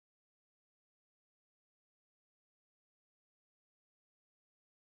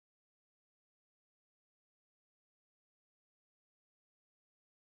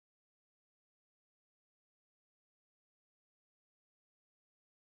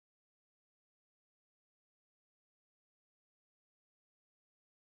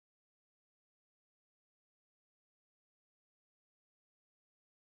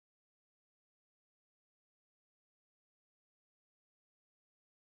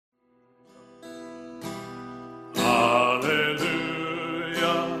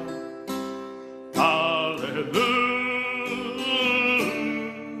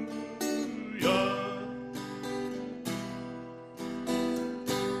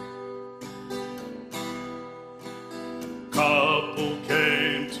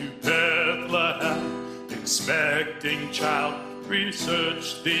expecting child,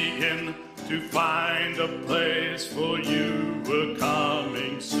 researched the inn to find a place for you were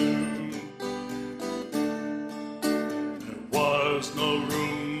coming soon. There was no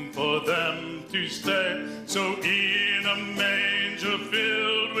room for them to stay, so in a manger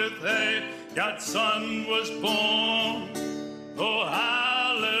filled with hay, God's Son was born. Oh,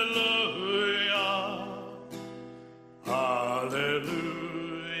 hallelujah, hallelujah,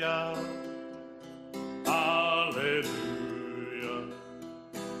 hallelujah,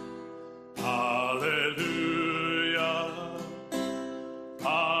 hallelujah,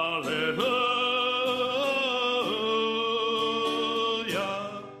 hallelujah.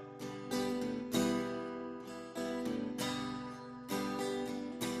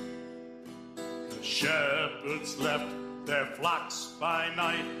 The shepherds left their flocks by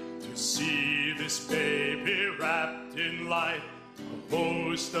night to see this baby wrapped in light. A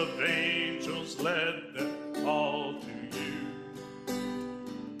host of angels led them all to you.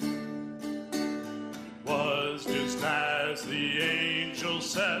 It was just as the angel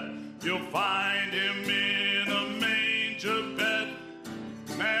said, you'll find him in a manger bed,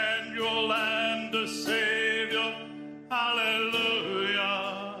 Emmanuel and the Savior.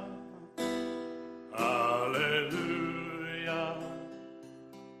 Hallelujah, hallelujah,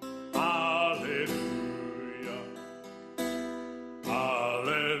 hallelujah,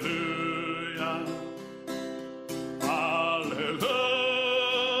 hallelujah, hallelujah.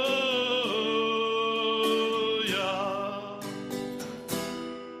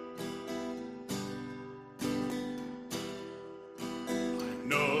 I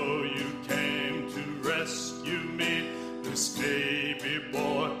know you came to rescue me. This baby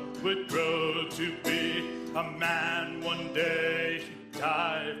boy would grow to be a man one day. He'd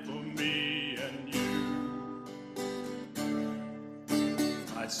die for me and you.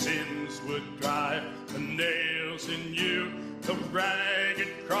 My sins would drive the nails in you. The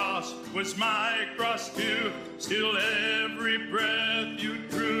ragged cross was my cross too. Still every breath you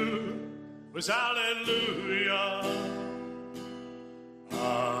drew was hallelujah,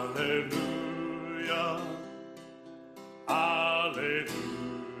 hallelujah, hallelujah,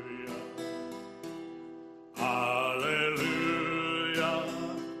 hallelujah,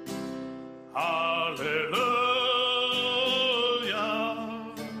 hallelujah.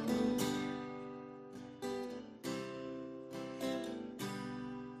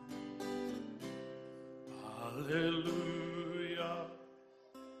 Hallelujah,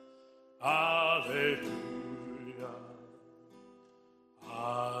 hallelujah,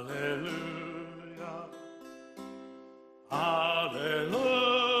 hallelujah, hallelujah.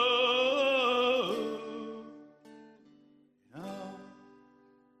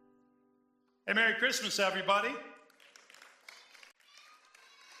 Hey, Merry Christmas, everybody.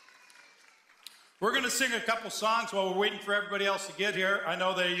 We're going to sing a couple songs while we're waiting for everybody else to get here. I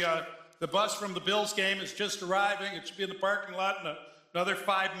know the bus from the Bills game is just arriving. It should be in the parking lot in another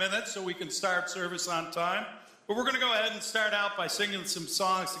 5 minutes so we can start service on time. But we're going to go ahead and start out by singing some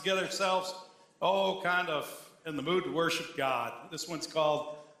songs to get ourselves, kind of in the mood to worship God. This one's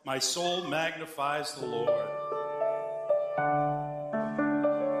called My Soul Magnifies the Lord.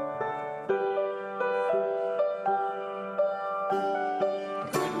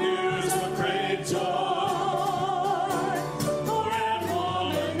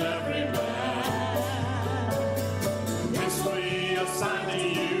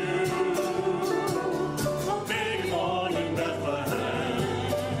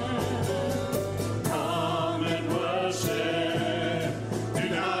 Come and worship, do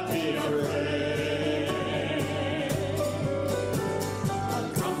not be afraid.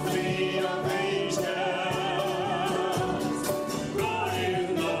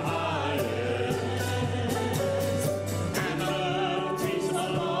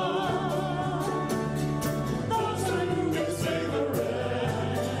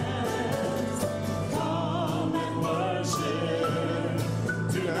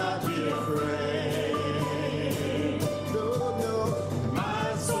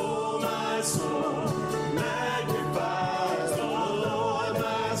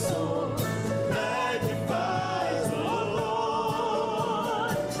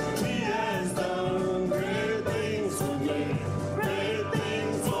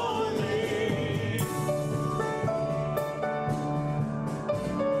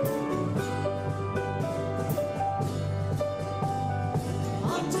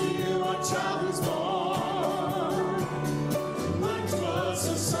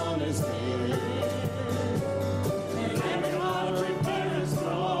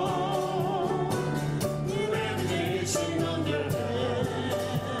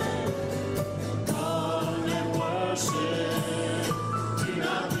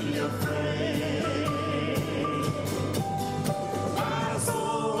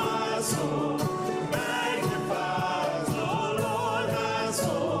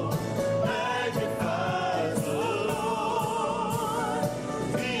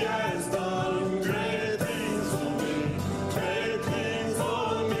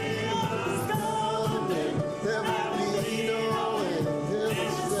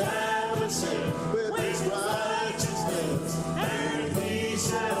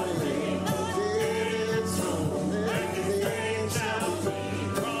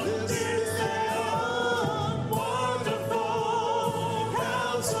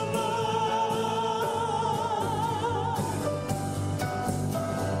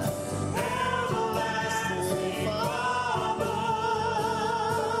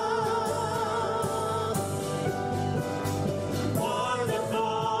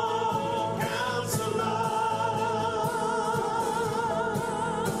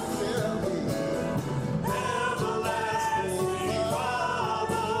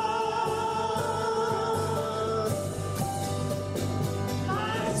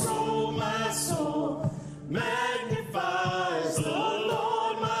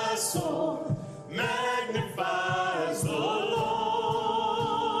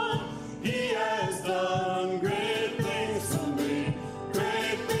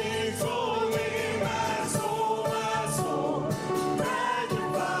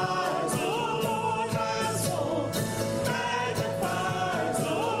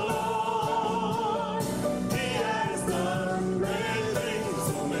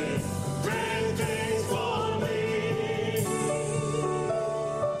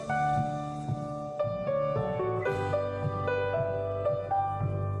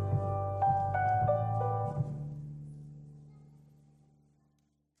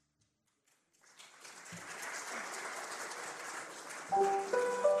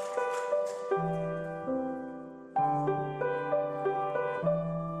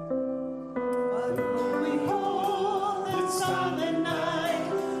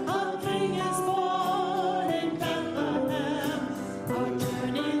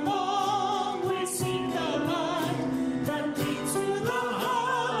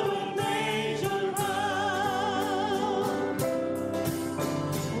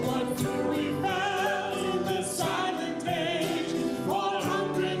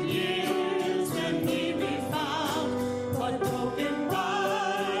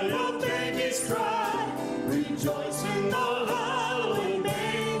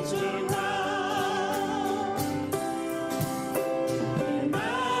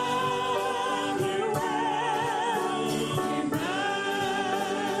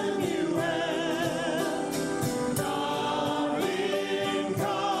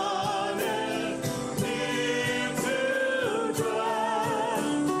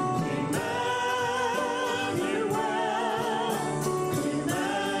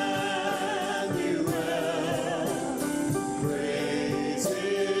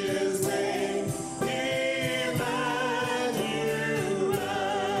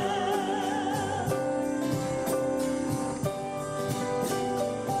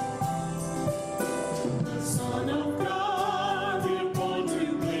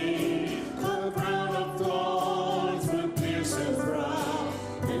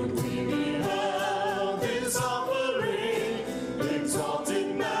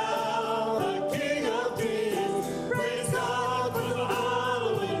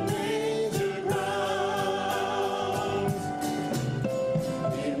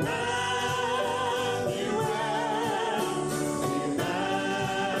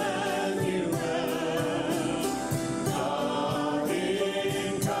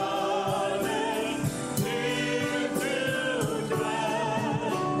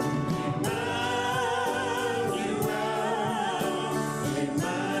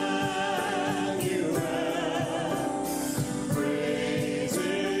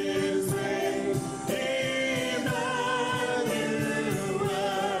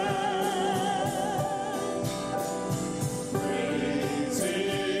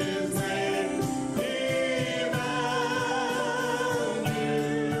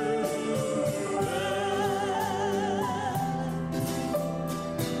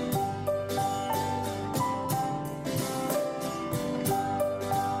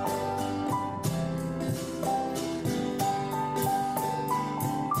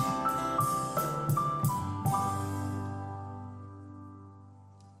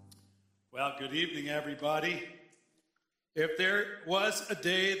 Good evening, everybody. If there was a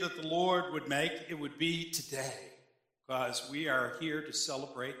day that the Lord would make, it would be today, because we are here to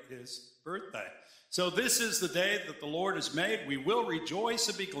celebrate his birthday. So this is the day that the Lord has made. We will rejoice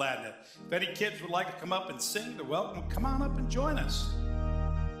and be glad in it. If any kids would like to come up and sing, they're welcome. Come on up and join us.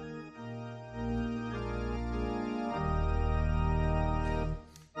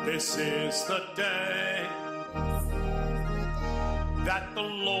 This is the day that the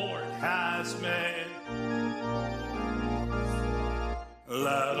Lord has made.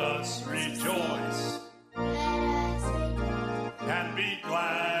 Let us rejoice and be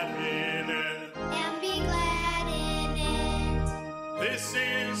glad in it. This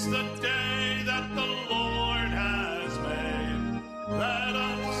is the day that the Lord has made. Let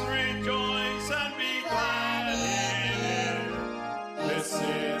us rejoice and be glad in it. This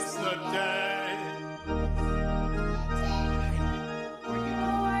is the day.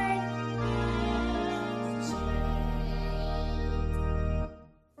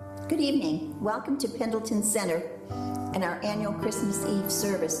 Good evening. Welcome to Pendleton Center and our annual Christmas Eve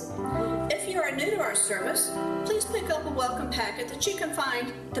service. If you are new to our service, please pick up a welcome packet that you can find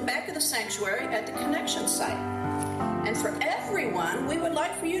at the back of the sanctuary at the connection site. And for everyone, we would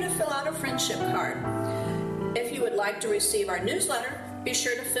like for you to fill out a friendship card. If you would like to receive our newsletter, be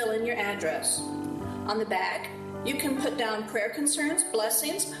sure to fill in your address. On the back, you can put down prayer concerns,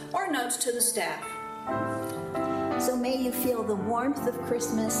 blessings, or notes to the staff. So may you feel the warmth of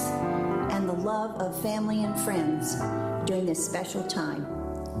Christmas and the love of family and friends during this special time.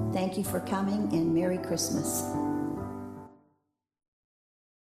 Thank you for coming, and Merry Christmas.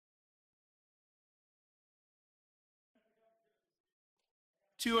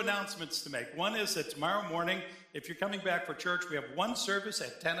 Two announcements to make. One is that tomorrow morning, if you're coming back for church, we have one service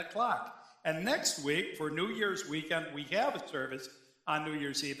at 10 o'clock. And next week, for New Year's weekend, we have a service on New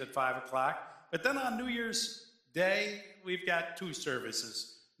Year's Eve at 5 o'clock. But then on New Year's Day, we've got two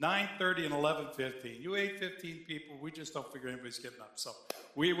services, 9:30 and 11:15. You 8:15 people, we just don't figure anybody's getting up. So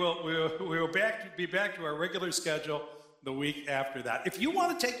we will be back to our regular schedule the week after that. If you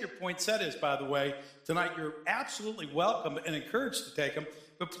want to take your poinsettias, by the way, tonight, you're absolutely welcome and encouraged to take them.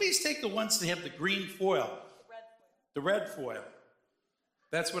 But please take the ones that have the green foil. The red foil.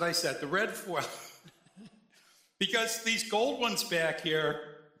 That's what I said, the red foil. Because these gold ones back here,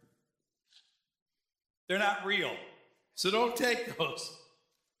 they're not real. So don't take those.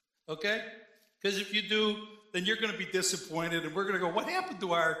 Okay? Because if you do, then you're going to be disappointed, and we're going to go, what happened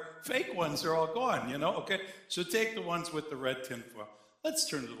to our fake ones? They're all gone, you know? Okay? So take the ones with the red tinfoil. Let's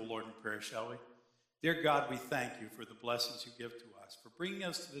turn to the Lord in prayer, shall we? Dear God, we thank you for the blessings you give to us, for bringing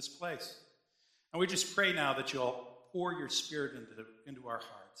us to this place. And we just pray now that you'll pour your Spirit into our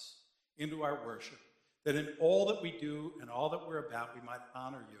hearts, into our worship, that in all that we do and all that we're about, we might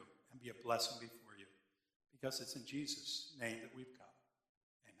honor you and be a blessing before you. Because it's in Jesus' name that we've come.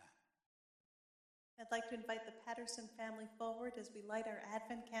 Amen. I'd like to invite the Patterson family forward as we light our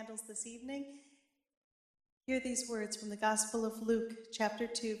Advent candles this evening. Hear these words from the Gospel of Luke, chapter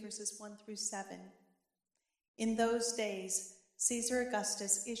 2, verses 1 through 7. In those days, Caesar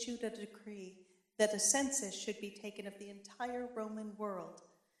Augustus issued a decree that a census should be taken of the entire Roman world.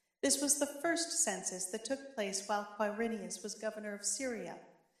 This was the first census that took place while Quirinius was governor of Syria,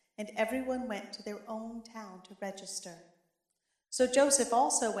 and everyone went to their own town to register. So Joseph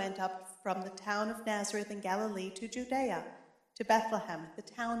also went up from the town of Nazareth in Galilee to Judea, to Bethlehem, the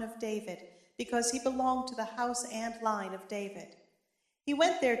town of David, because he belonged to the house and line of David. He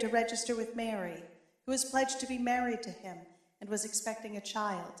went there to register with Mary, who was pledged to be married to him and was expecting a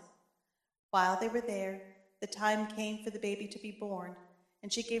child. While they were there, the time came for the baby to be born,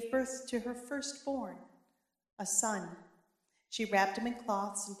 and she gave birth to her firstborn, a son. She wrapped him in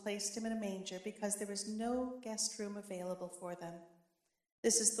cloths and placed him in a manger because there was no guest room available for them.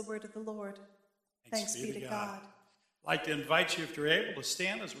 This is the word of the Lord. Thanks be to God. I'd like to invite you, if you're able, to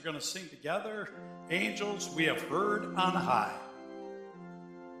stand as we're going to sing together. Angels, we have heard on high.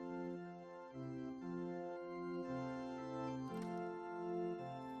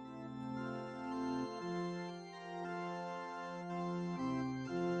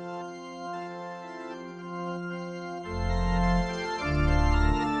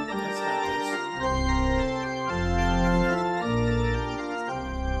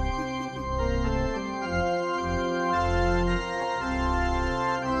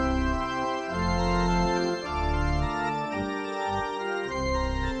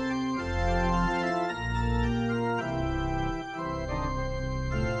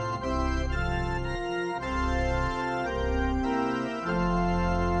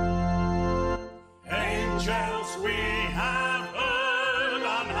 Angels we have heard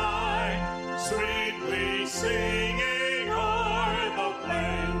on high, sweetly singing o'er the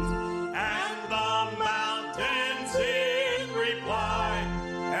plains, and the mountains in reply,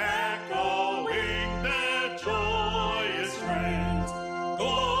 echoing their joyous strains.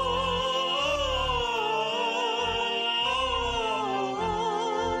 Gloria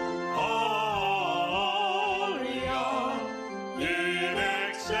in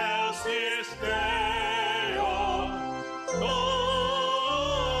excelsis Deo.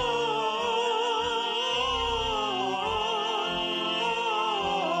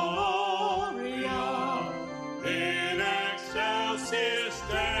 Gloria in excelsis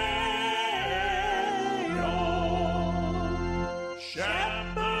Deo.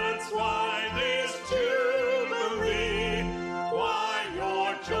 Shepherds, why this jubilee? Why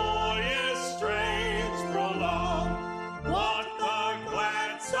your joyous strains prolong? What the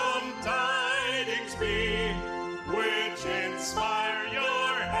gladsome tidings be, which inspire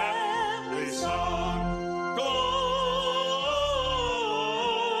your heavenly song?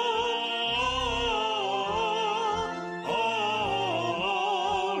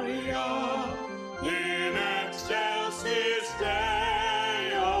 Gloria in excelsis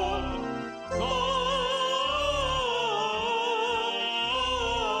Deo.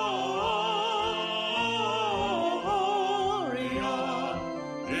 Gloria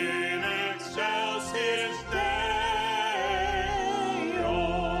in excelsis Deo.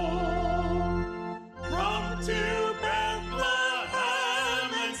 Come to Bethlehem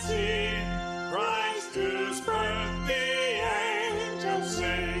and see Christ, whose birth the angels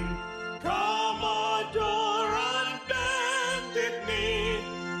sing. Come adore on bended knee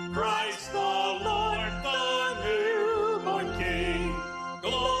Christ the Lord, the newborn King.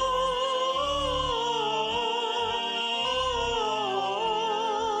 Gloria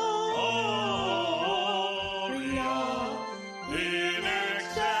in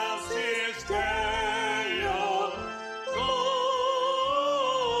excelsis Deo.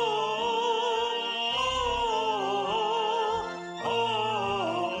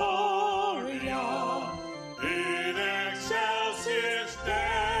 Gloria in excelsis Deo.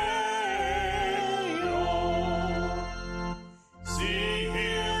 See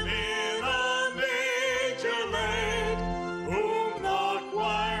him in a manger laid, whom the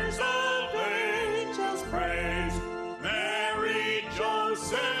choirs of angels praise. Mary,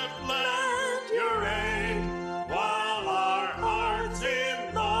 Joseph, lend your aid, while our hearts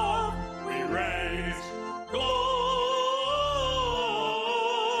in love we raise. Gloria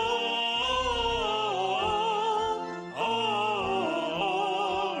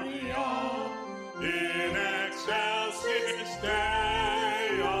in excelsis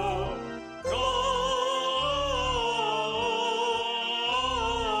Deo. Gloria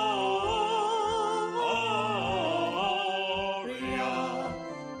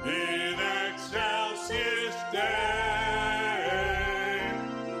in excelsis Deo.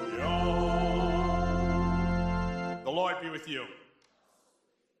 The Lord be with you.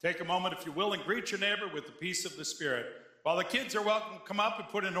 Take a moment, if you will, and greet your neighbor with the peace of the Spirit. While the kids are welcome to come up and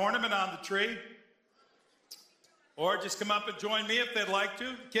put an ornament on the tree, or just come up and join me if they'd like to.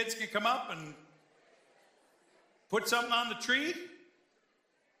 The kids can come up and put something on the tree.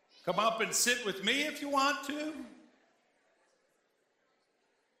 Come up and sit with me if you want to.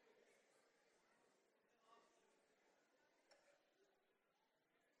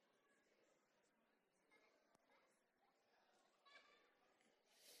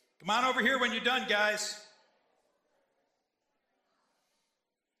 Come on over here when you're done, guys.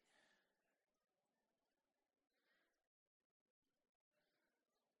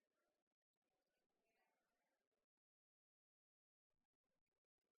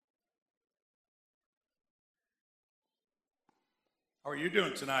 How are you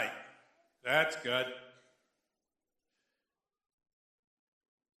doing tonight? That's good.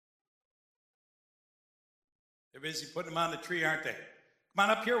 They're busy putting them on the tree, aren't they? Come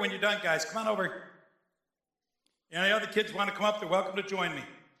on up here when you're done, guys. Come on over. Any other kids want to come up? They're welcome to join me. Do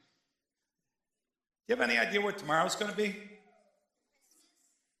you have any idea what tomorrow's going to be?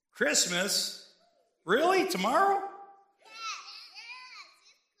 Christmas? Really? Tomorrow?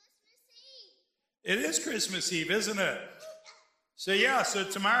 It is Christmas Eve, isn't it? So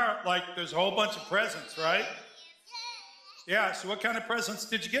tomorrow, there's a whole bunch of presents, right? Yeah, so what kind of presents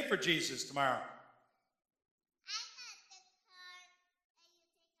did you get for Jesus tomorrow?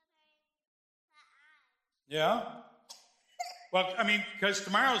 Yeah? Well, because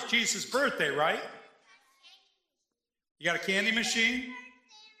tomorrow's Jesus' birthday, right? You got a candy machine?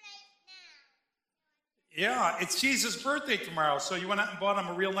 Yeah, it's Jesus' birthday tomorrow, so you went out and bought him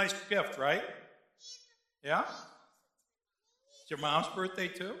a real nice gift, right? Yeah? It's your mom's birthday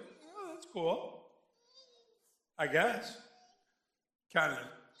too? Oh, that's cool. I guess. Kind of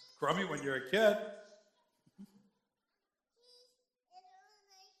crummy when you're a kid.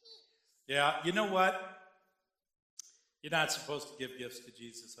 Yeah, you know what? You're not supposed to give gifts to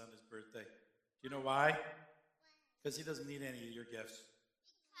Jesus on his birthday. Do you know why? Because he doesn't need any of your gifts.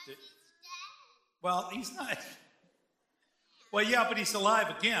 Well, he's not. Well, yeah, but he's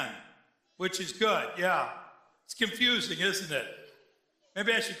alive again, which is good, yeah. It's confusing, isn't it?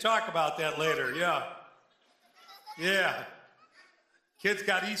 Maybe I should talk about that later, yeah. Yeah. Kids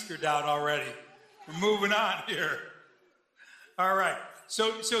got Easter down already. We're moving on here. All right.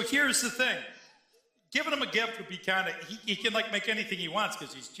 So here's the thing. Giving him a gift would be kind of, he can like make anything he wants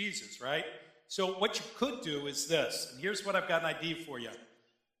because he's Jesus, right? So what you could do is this, and here's what I've got an idea for you.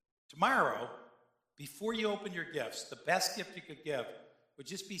 Tomorrow, before you open your gifts, the best gift you could give would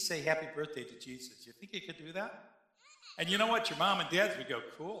just be say happy birthday to Jesus. You think you could do that? And you know what? Your mom and dads would go,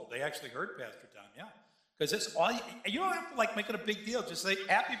 cool. They actually heard Pastor Tom, yeah. Because it's all, you don't have to like make it a big deal. Just say,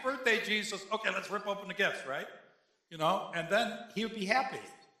 happy birthday, Jesus. Okay, let's rip open the gifts, right? You know, and then he would be happy.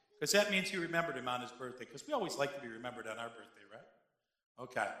 Because that means you remembered him on his birthday. Because we always like to be remembered on our birthday, right?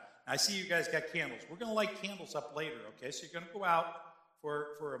 Okay. I see you guys got candles. We're going to light candles up later, okay? So you're going to go out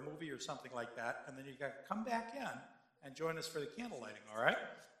for a movie or something like that, and then you got to come back in and join us for the candle lighting, all right?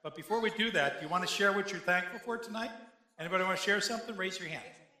 But before we do that, do you want to share what you're thankful for tonight? Anybody want to share something? Raise your hand.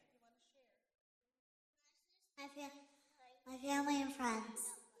 My family and friends.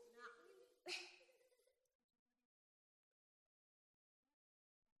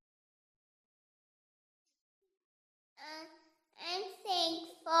 I'm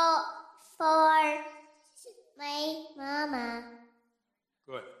thankful for my mama.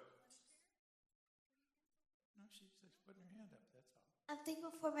 Good. No, she's just putting her hand up, that's all. I'm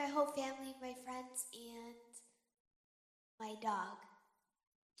thankful for my whole family, my friends, and my dog.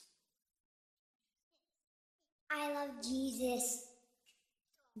 I love Jesus.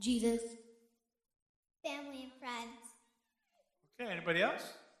 Jesus. Family and friends. Okay, anybody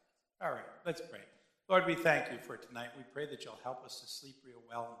else? All right, let's pray. Lord, we thank you for tonight. We pray that you'll help us to sleep real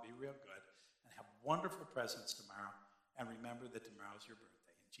well and be real good and have wonderful presents tomorrow. And remember that tomorrow's your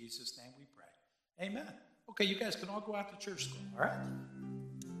birthday. In Jesus' name we pray. Amen. Okay, you guys can all go out to church school, all right?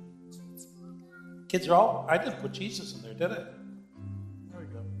 Kids are all, I didn't put Jesus in there, did I? There we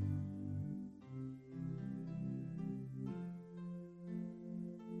go.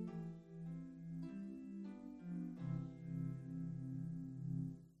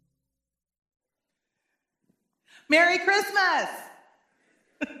 Merry Christmas!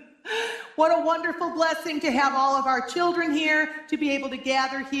 What a wonderful blessing to have all of our children here, to be able to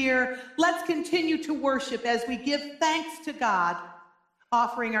gather here. Let's continue to worship as we give thanks to God,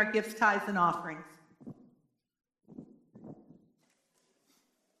 offering our gifts, tithes, and offerings.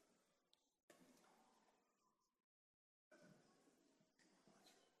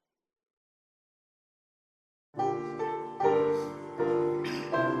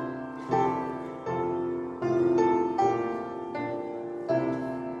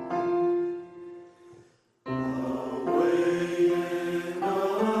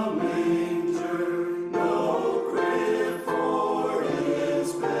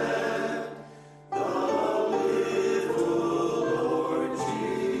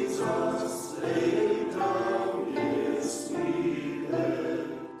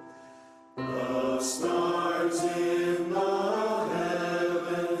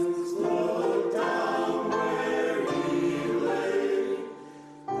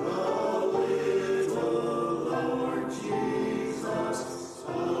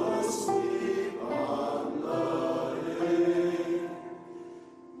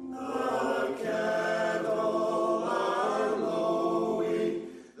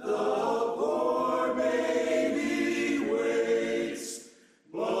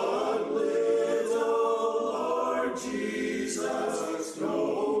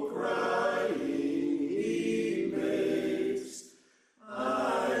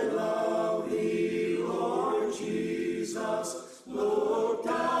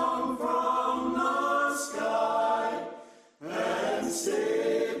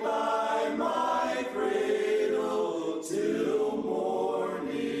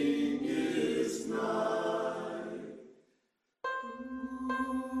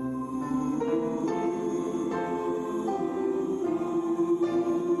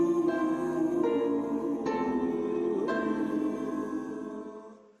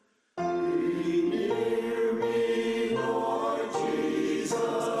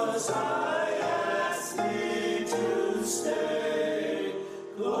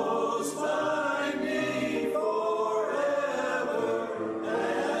 Close by me forever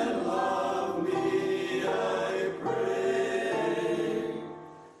and life.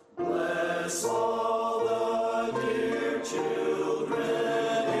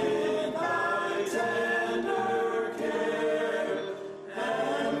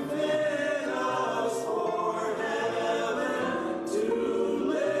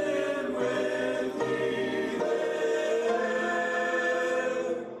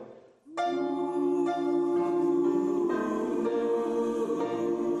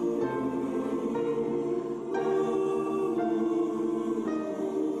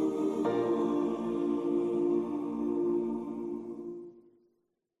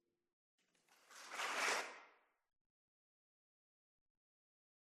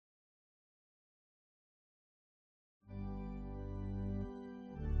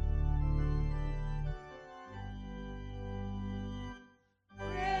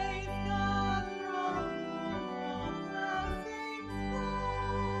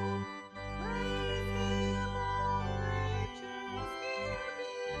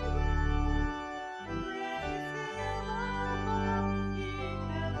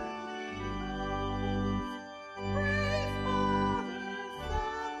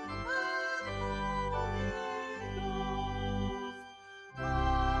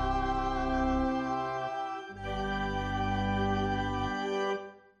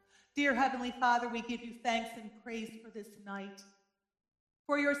 Dear Heavenly Father, we give you thanks and praise for this night,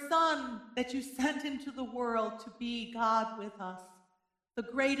 for your Son that you sent into the world to be God with us, the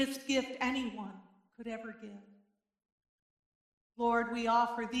greatest gift anyone could ever give. Lord, we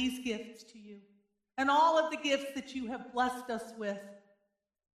offer these gifts to you and all of the gifts that you have blessed us with.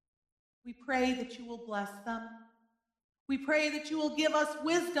 We pray that you will bless them. We pray that you will give us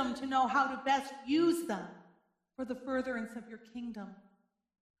wisdom to know how to best use them for the furtherance of your kingdom.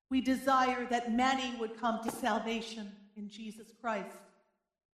 We desire that many would come to salvation in Jesus Christ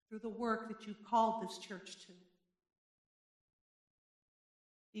through the work that you've called this church to.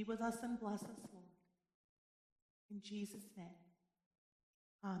 Be with us and bless us, Lord. In Jesus' name,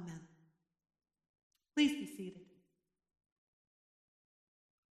 amen. Please be seated.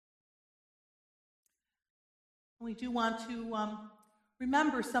 We do want to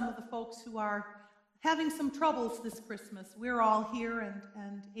remember some of the folks who are having some troubles this Christmas. We're all here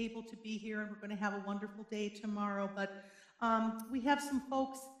and able to be here, and we're going to have a wonderful day tomorrow. But we have some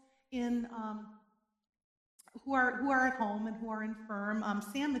folks in who are at home and who are infirm.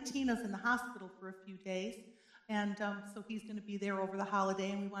 Sam Matina's in the hospital for a few days, and so he's going to be there over the holiday,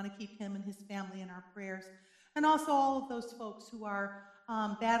 and we want to keep him and his family in our prayers. And also all of those folks who are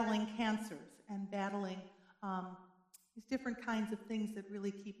battling cancers and battling these different kinds of things that really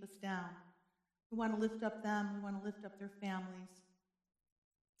keep us down. We want to lift up them. We want to lift up their families.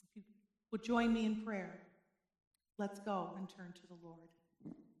 If you would join me in prayer, let's go and turn to the Lord.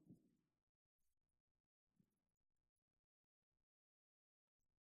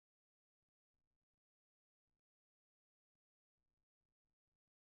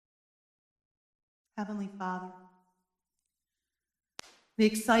 Heavenly Father, the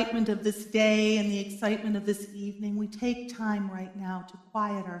excitement of this day and the excitement of this evening, we take time right now to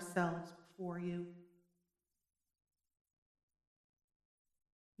quiet ourselves before you.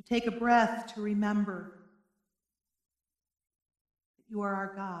 We take a breath to remember that you are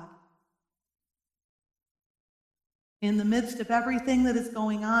our God. In the midst of everything that is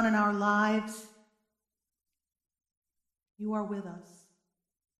going on in our lives, you are with us.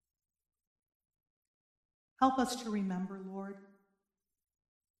 Help us to remember, Lord.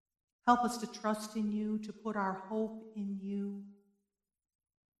 Help us to trust in you, to put our hope in you.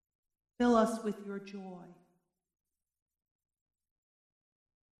 Fill us with your joy.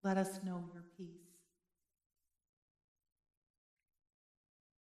 Let us know your peace.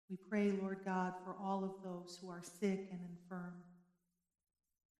 We pray, Lord God, for all of those who are sick and infirm.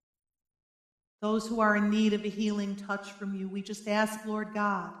 Those who are in need of a healing touch from you, we just ask, Lord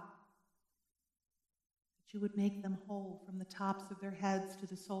God, that you would make them whole from the tops of their heads to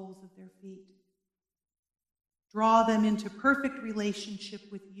the soles of their feet. Draw them into perfect relationship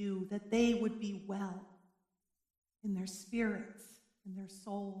with you, that they would be well in their spirits, in their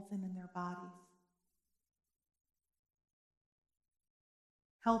souls, and in their bodies.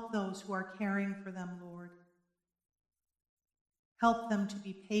 Help those who are caring for them, Lord. Help them to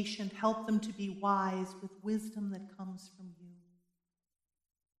be patient. Help them to be wise with wisdom that comes from you.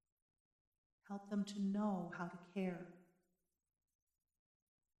 Help them to know how to care.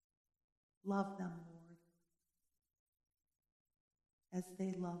 Love them, Lord, as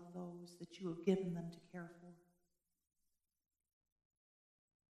they love those that you have given them to care for.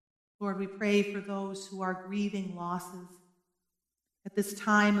 Lord, we pray for those who are grieving losses. At this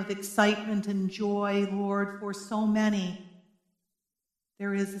time of excitement and joy, Lord, for so many,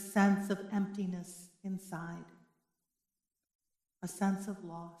 there is a sense of emptiness inside, a sense of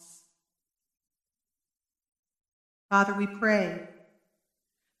loss. Father, we pray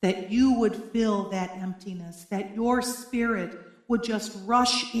that you would fill that emptiness, that your Spirit would just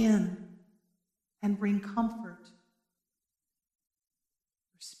rush in and bring comfort.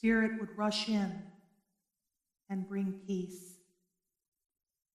 Your Spirit would rush in and bring peace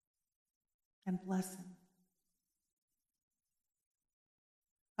and blessing.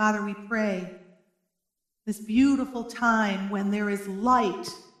 Father, we pray this beautiful time when there is light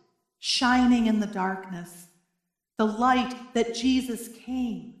shining in the darkness, the light that Jesus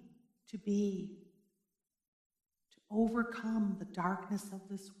came to be, to overcome the darkness of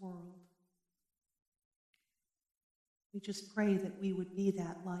this world. We just pray that we would be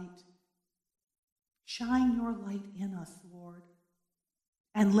that light. Shine your light in us, Lord,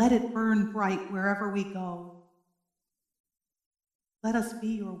 and let it burn bright wherever we go. Let us be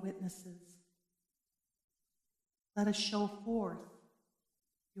your witnesses. Let us show forth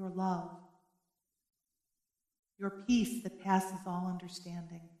your love, your peace that passes all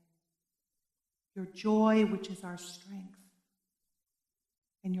understanding, your joy, which is our strength,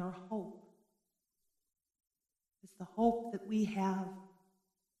 and your hope is the hope that we have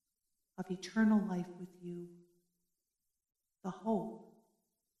of eternal life with you, the hope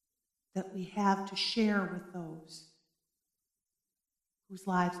that we have to share with those whose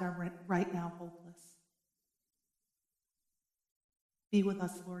lives are right now hopeless. Be with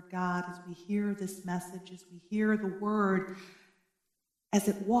us, Lord God, as we hear this message, as we hear the word, as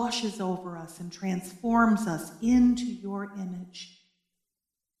it washes over us and transforms us into your image,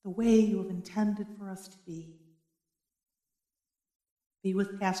 the way you have intended for us to be. Be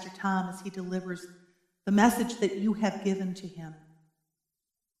with Pastor Tom as he delivers the message that you have given to him.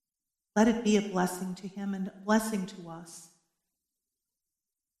 Let it be a blessing to him and a blessing to us.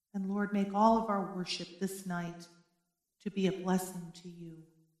 And Lord, make all of our worship this night to be a blessing to you.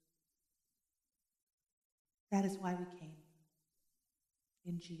 That is why we came.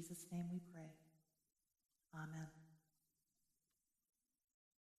 In Jesus' name we pray. Amen.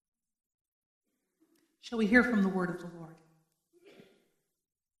 Shall we hear from the word of the Lord?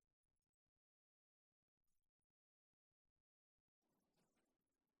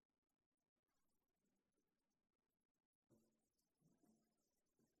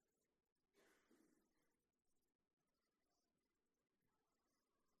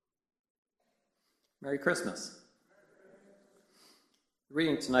 Merry Christmas. The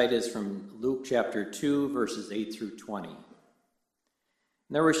reading tonight is from Luke chapter 2, verses 8 through 20. And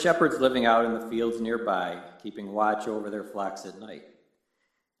there were shepherds living out in the fields nearby, keeping watch over their flocks at night.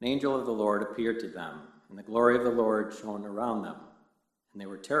 An angel of the Lord appeared to them, and the glory of the Lord shone around them, and they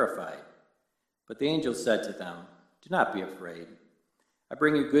were terrified. But the angel said to them, "Do not be afraid. I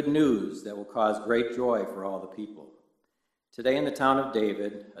bring you good news that will cause great joy for all the people. Today in the town of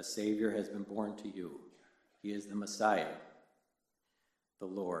David, a Savior has been born to you. He is the Messiah, the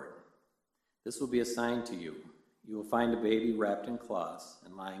Lord. This will be a sign to you. You will find a baby wrapped in cloths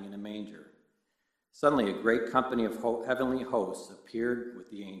and lying in a manger." Suddenly a great company of heavenly hosts appeared with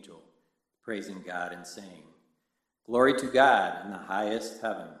the angel, praising God and saying, "Glory to God in the highest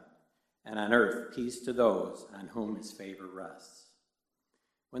heaven, and on earth peace to those on whom his favor rests."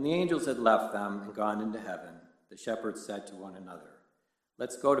 When the angels had left them and gone into heaven, the shepherds said to one another,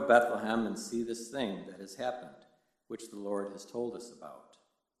 "Let's go to Bethlehem and see this thing that has happened, which the Lord has told us about."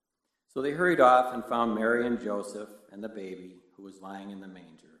 So they hurried off and found Mary and Joseph and the baby who was lying in the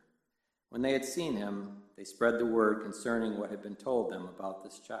manger. When they had seen him, they spread the word concerning what had been told them about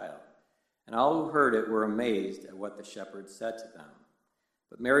this child. And all who heard it were amazed at what the shepherds said to them.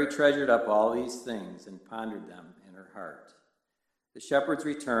 But Mary treasured up all these things and pondered them in her heart. The shepherds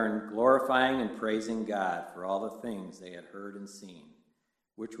returned, glorifying and praising God for all the things they had heard and seen,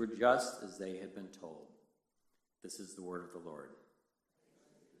 which were just as they had been told. This is the word of the Lord.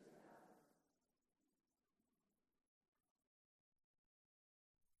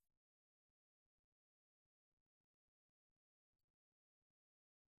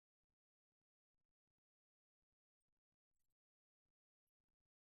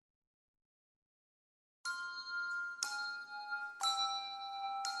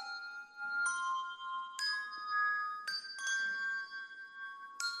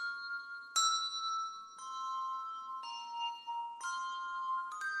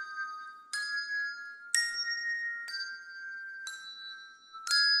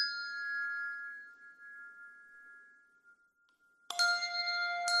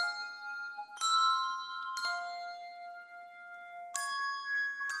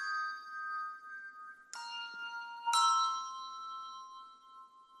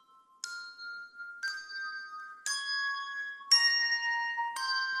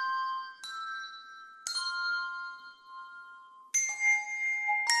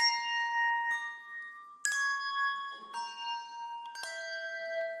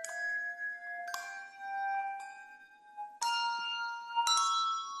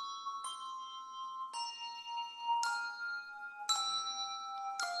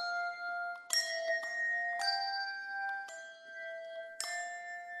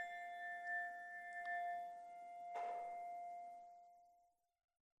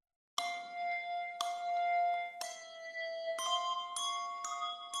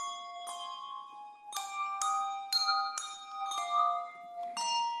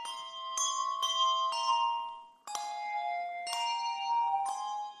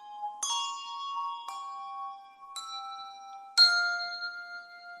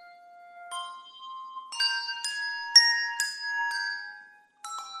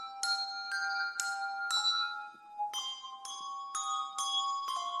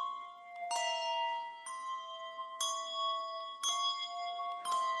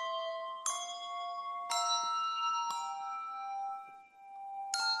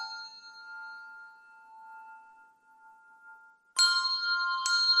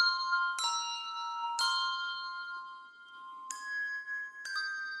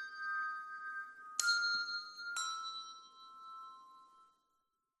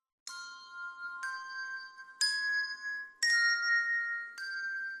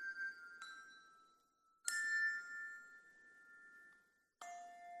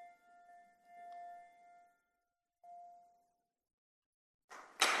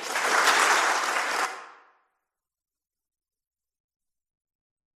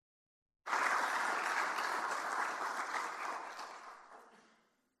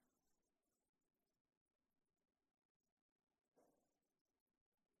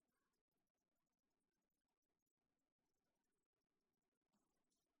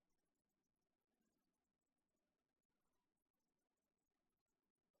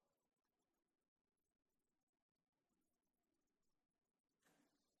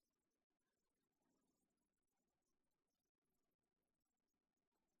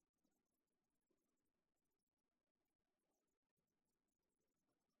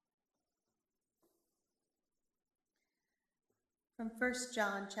 From 1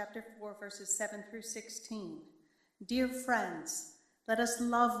 John chapter 4, verses 7 through 16. Dear friends, let us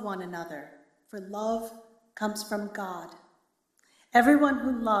love one another, for love comes from God. Everyone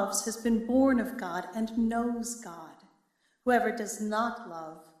who loves has been born of God and knows God. Whoever does not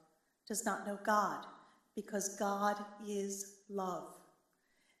love does not know God, because God is love.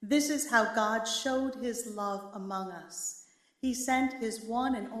 This is how God showed his love among us. He sent his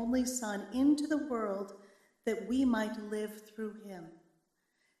one and only Son into the world that we might live through him.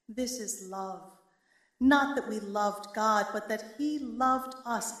 This is love. Not that we loved God, but that he loved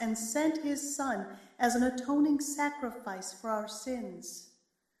us and sent his Son as an atoning sacrifice for our sins.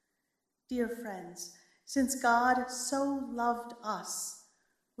 Dear friends, since God so loved us,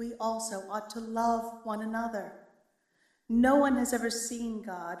 we also ought to love one another. No one has ever seen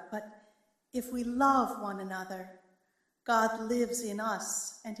God, but if we love one another, God lives in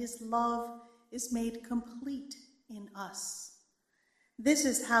us, and his love is made complete in us. This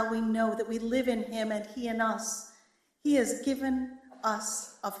is how we know that we live in him and he in us. He has given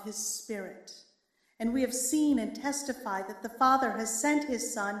us of his Spirit. And we have seen and testified that the Father has sent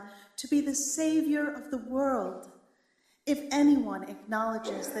his Son to be the Savior of the world. If anyone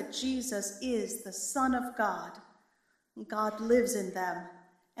acknowledges that Jesus is the Son of God, God lives in them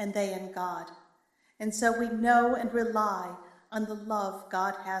and they in God. And so we know and rely on the love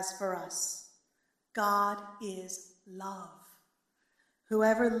God has for us. God is love.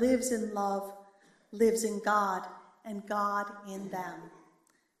 Whoever lives in love lives in God, and God in them.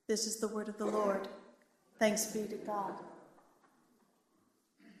 This is the word of the Lord. Thanks be to God.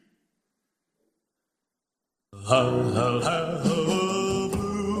 I'll have a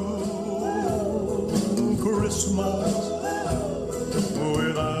blue Christmas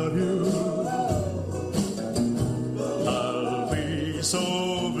without you. I'll be so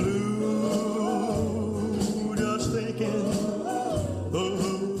blue just thinking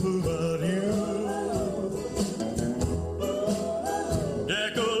about you.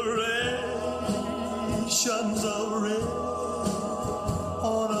 Decorations of red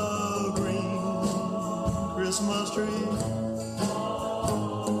on a green Christmas tree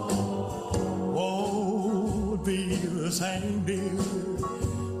won't be the same, dear,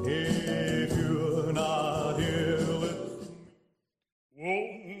 if you're not here with me.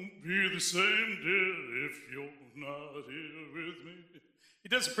 Won't be the same, dear, if you're not here with me. He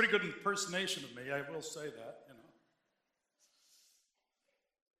does a pretty good impersonation of me, I will say that, you know.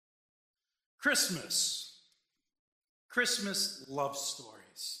 Christmas love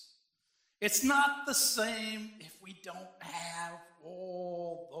stories. It's not the same if we don't have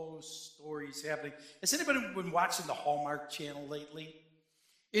all those stories happening. Has anybody been watching the Hallmark Channel lately?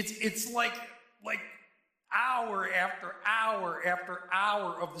 It's like hour after hour after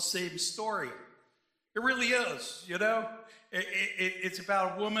hour of the same story. It really is, you know. It's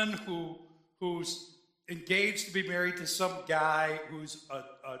about a woman who's engaged to be married to some guy who's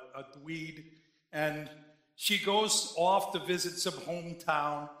a dweeb, and she goes off to visit some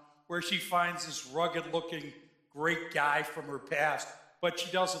hometown where she finds this rugged-looking great guy from her past, but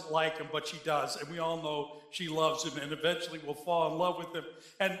she doesn't like him, but she does, and we all know she loves him and eventually will fall in love with him.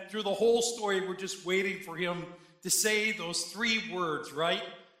 And through the whole story, we're just waiting for him to say those three words, right?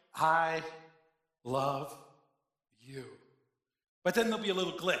 I love you. But then there'll be a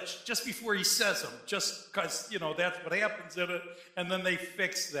little glitch just before he says them, just because, you know, that's what happens in it. And then they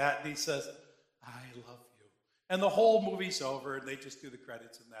fix that, and he says, I love you. And the whole movie's over, and they just do the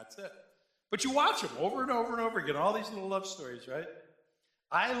credits, and that's it. But you watch them over and over and over again, all these little love stories, right?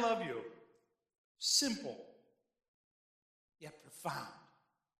 I love you. Simple, yet profound.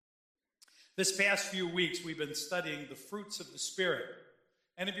 This past few weeks, we've been studying the fruits of the Spirit.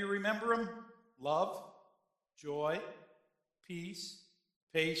 And if you remember them, love, joy, peace,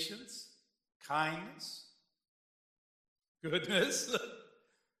 patience, kindness, goodness,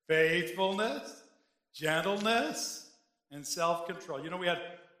 faithfulness, gentleness, and self-control. You know, we had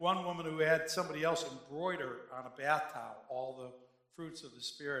one woman who had somebody else embroider on a bath towel all the fruits of the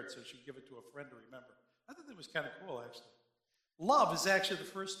Spirit so she'd give it to a friend to remember. I thought that was kind of cool, actually. Love is actually the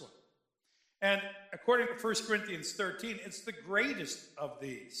first one. And according to 1 Corinthians 13, it's the greatest of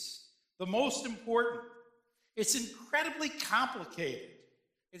these, the most important. It's incredibly complicated.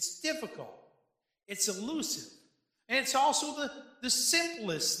 It's difficult. It's elusive. And it's also the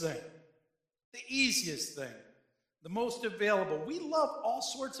simplest thing, the easiest thing, the most available. We love all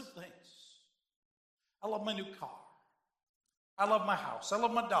sorts of things. I love my new car. I love my house. I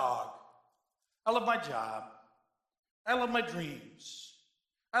love my dog. I love my job. I love my dreams.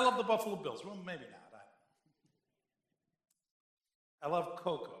 I love the Buffalo Bills. Well, maybe not. I love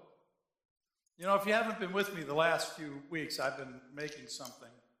Coco. You know, if you haven't been with me the last few weeks, I've been making something.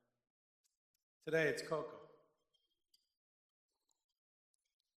 Today it's cocoa.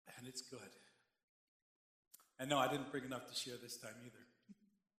 And it's good. And no, I didn't bring enough to share this time either.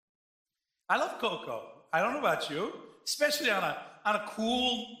 I love cocoa. I don't know about you, especially on a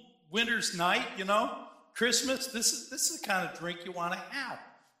cool winter's night, you know. Christmas, this is the kind of drink you want to have.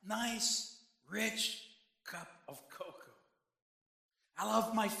 Nice, rich cup of cocoa. I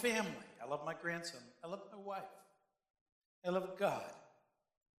love my family. I love my grandson. I love my wife. I love God.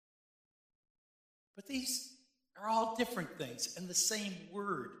 But these are all different things and the same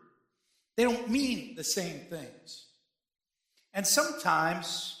word. They don't mean the same things. And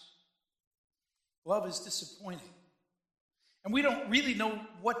sometimes love is disappointing. And we don't really know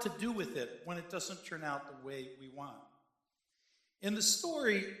what to do with it when it doesn't turn out the way we want. In the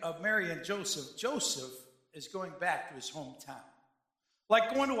story of Mary and Joseph, Joseph is going back to his hometown.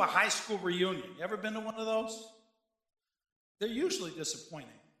 Like going to a high school reunion. You ever been to one of those? They're usually disappointing.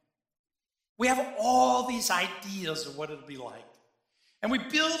 We have all these ideas of what it'll be like. And we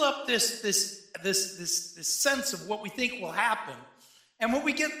build up this sense of what we think will happen. And when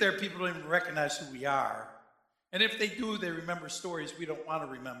we get there, people don't even recognize who we are. And if they do, they remember stories we don't want to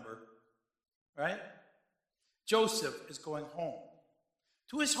remember. Right? Joseph is going home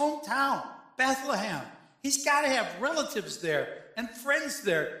to his hometown, Bethlehem. He's got to have relatives there and friends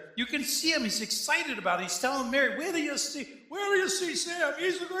there. You can see him. He's excited about it. He's telling Mary, where do you see Sam?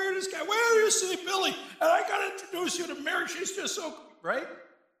 He's the greatest guy. Where do you see Billy? And I got to introduce you to Mary. She's just so, right?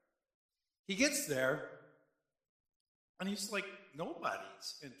 He gets there, and he's like,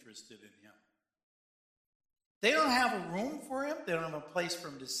 nobody's interested in him. They don't have a room for him. They don't have a place for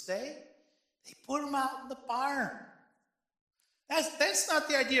him to stay. They put him out in the barn. That's not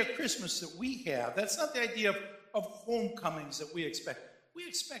the idea of Christmas that we have. That's not the idea of homecomings that we expect. We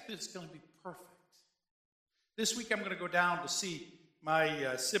expect that it's going to be perfect. This week I'm going to go down to see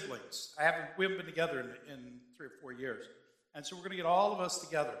my siblings. We haven't been together in 3 or 4 years. And so we're going to get all of us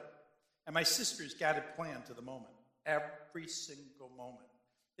together. And my sister's got it planned to the moment. Every single moment.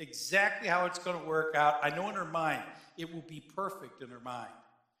 Exactly how it's going to work out. I know in her mind, it will be perfect in her mind.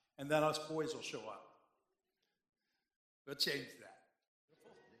 And then us boys will show up. We'll change that.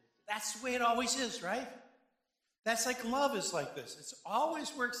 That's the way it always is, right? That's like love is like this. It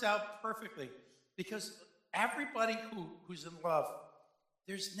always works out perfectly because everybody who's in love,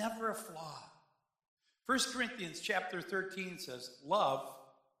 there's never a flaw. 1 Corinthians chapter 13 says, love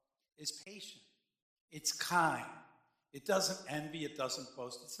is patient. It's kind. It doesn't envy. It doesn't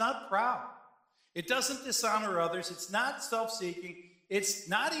boast. It's not proud. It doesn't dishonor others. It's not self-seeking. It's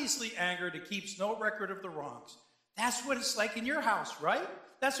not easily angered. It keeps no record of the wrongs. That's what it's like in your house, right?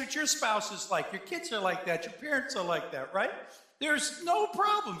 That's what your spouse is like. Your kids are like that. Your parents are like that, right? There's no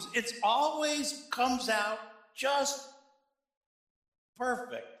problems. It always comes out just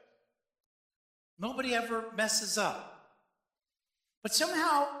perfect. Nobody ever messes up. But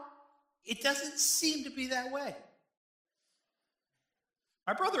somehow, it doesn't seem to be that way.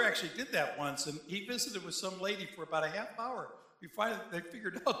 My brother actually did that once, and he visited with some lady for about a half hour. They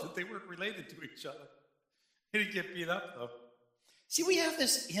figured out that they weren't related to each other. He didn't get beat up, though. See, we have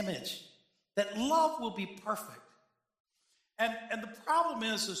this image that love will be perfect. And the problem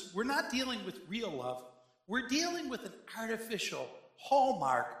is we're not dealing with real love. We're dealing with an artificial,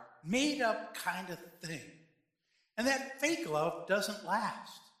 hallmark, made-up kind of thing. And that fake love doesn't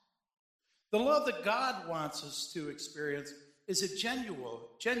last. The love that God wants us to experience is a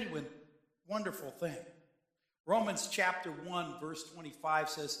genuine, wonderful thing. Romans chapter 1, verse 25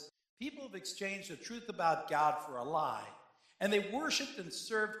 says, people have exchanged the truth about God for a lie, and they worshiped and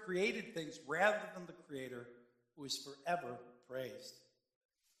served created things rather than the Creator, who is forever praised.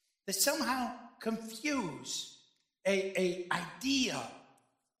 They somehow confuse a idea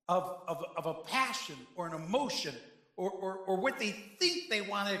of a passion or an emotion or what they think they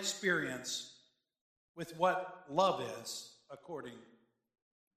want to experience with what love is according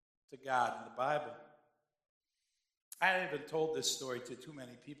to God in the Bible. I haven't told this story to too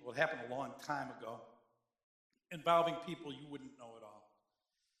many people. It happened a long time ago, involving people you wouldn't know at all.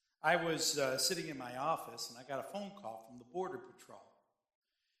 I was sitting in my office, and I got a phone call from the Border Patrol.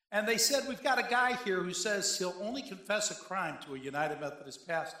 And they said, we've got a guy here who says he'll only confess a crime to a United Methodist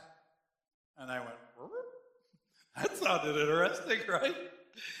pastor. And I went, that sounded interesting, right?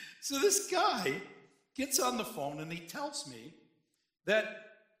 So this guy gets on the phone, and he tells me that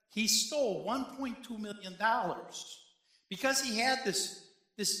he stole $1.2 million because he had this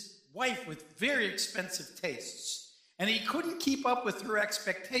wife with very expensive tastes, and he couldn't keep up with her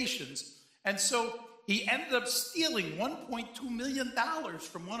expectations, and so he ended up stealing $1.2 million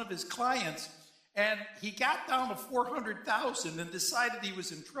from one of his clients, And he got down to 400,000 and decided he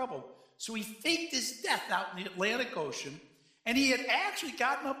was in trouble. So he faked his death out in the Atlantic Ocean, and he had actually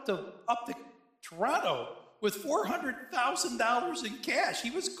gotten up to Toronto with $400,000 in cash.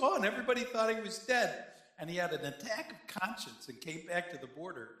 He was gone. Everybody thought he was dead. And he had an attack of conscience and came back to the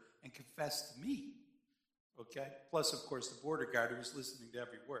border and confessed to me. Okay? Plus, of course, the border guard who was listening to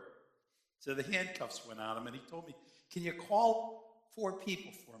every word. So the handcuffs went on him, and he told me, can you call 4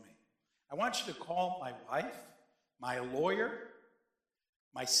 people for me? I want you to call my wife, my lawyer,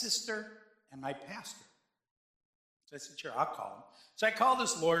 my sister, and my pastor. So I said, sure, I'll call him. So I called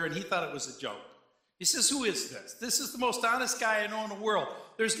this lawyer, and he thought it was a joke. He says, who is this? This is the most honest guy I know in the world.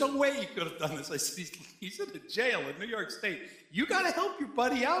 There's no way you could have done this. I said, he's in a jail in New York State. You got to help your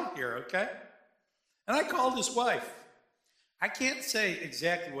buddy out here, okay? And I called his wife. I can't say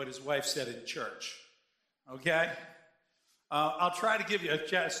exactly what his wife said in church, okay? I'll try to give you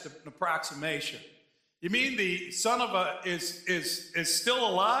just an approximation. You mean the son of a is still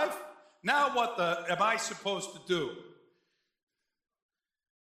alive? Now what am I supposed to do?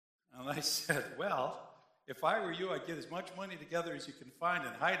 And I said, well, if I were you, I'd get as much money together as you can find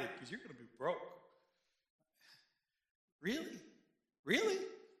and hide it, because you're going to be broke. Really? Really?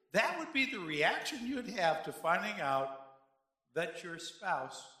 That would be the reaction you'd have to finding out that your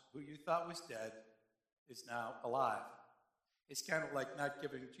spouse, who you thought was dead, is now alive. It's kind of like not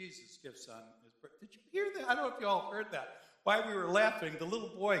giving Jesus gifts on his birthday. Did you hear that? I don't know if you all heard that. While we were laughing, the little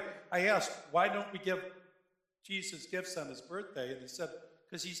boy, I asked, why don't we give Jesus gifts on his birthday? And he said,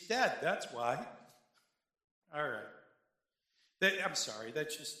 because he's dead, that's why. All right. I'm sorry,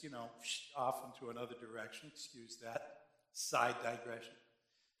 that's just, off into another direction. Excuse that side digression.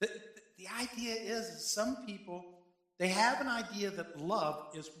 The idea is some people, they have an idea that love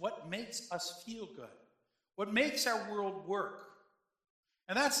is what makes us feel good, what makes our world work.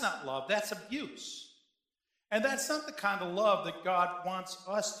 And that's not love, that's abuse. And that's not the kind of love that God wants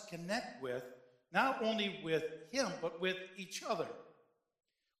us to connect with, not only with him, but with each other.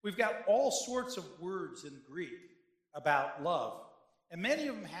 We've got all sorts of words in Greek about love, and many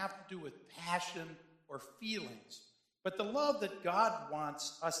of them have to do with passion or feelings. But the love that God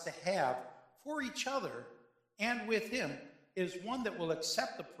wants us to have for each other and with him is one that will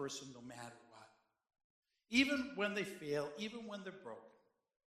accept the person no matter what. Even when they fail, even when they're broken.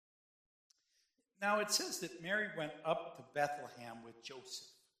 Now it says that Mary went up to Bethlehem with Joseph.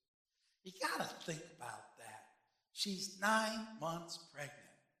 You got to think about that. She's 9 months pregnant.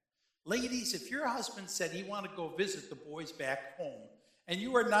 Ladies, if your husband said he wanted to go visit the boys back home and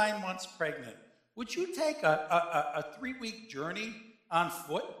you were 9 months pregnant, would you take a 3-week journey on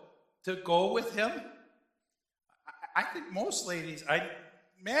foot to go with him? I think most ladies, I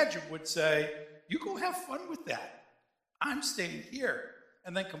imagine, would say, you go have fun with that. I'm staying here,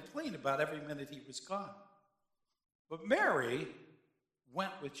 and then complain about every minute he was gone. But Mary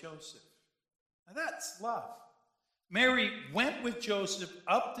went with Joseph. Now that's love. Mary went with Joseph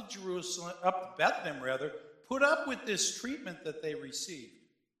up to Jerusalem, up to Bethlehem rather, put up with this treatment that they received.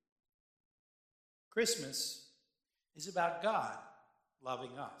 Christmas is about God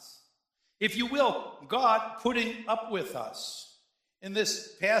loving us. If you will, God putting up with us. In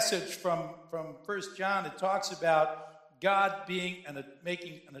this passage from 1 John, it talks about God making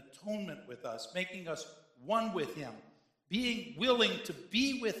an atonement with us, making us one with him, being willing to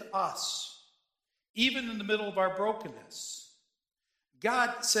be with us, even in the middle of our brokenness.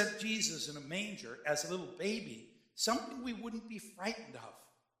 God sent Jesus in a manger as a little baby, something we wouldn't be frightened of,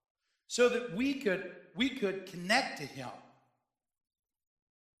 so that we could connect to him.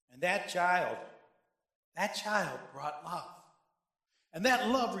 And that child brought love. And that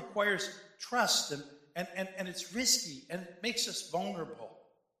love requires trust, and it's risky, and it makes us vulnerable.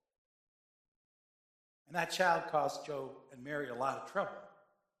 And that child caused Joe and Mary a lot of trouble.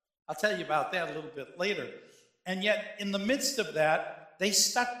 I'll tell you about that a little bit later. And yet, in the midst of that, they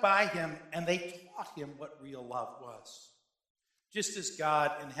stuck by him, and they taught him what real love was, just as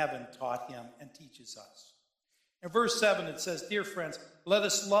God in heaven taught him and teaches us. In verse 7, it says, "Dear friends, let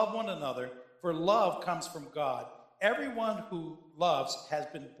us love one another, for love comes from God. Everyone who loves has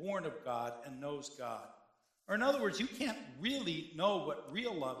been born of God and knows God." Or in other words, you can't really know what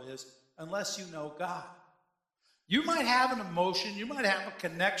real love is unless you know God. You might have an emotion, you might have a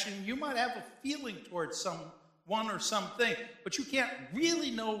connection, you might have a feeling towards someone or something, but you can't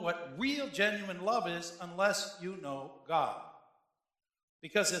really know what real, genuine love is unless you know God.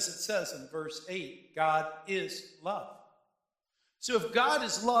 Because as it says in verse 8, God is love. So if God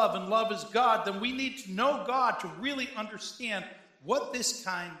is love and love is God, then we need to know God to really understand what this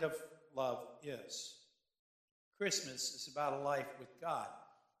kind of love is. Christmas is about a life with God.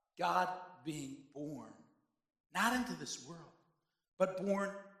 God being born, not into this world, but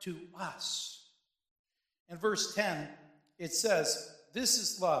born to us. In verse 10, it says, this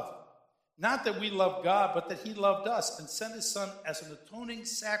is love. Not that we love God, but that he loved us and sent his son as an atoning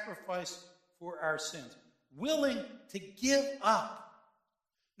sacrifice for our sins, willing to give up.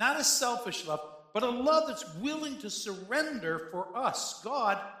 Not a selfish love, but a love that's willing to surrender for us.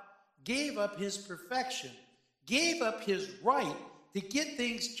 God gave up his perfection, gave up his right to get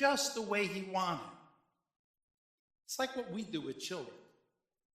things just the way he wanted. It's like what we do with children.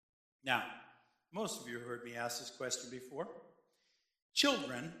 Now, most of you have heard me ask this question before.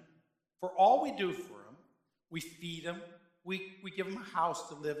 Children, for all we do for them, we feed them, we give them a house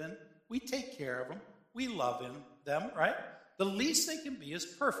to live in, we take care of them, we love them, right? The least they can be is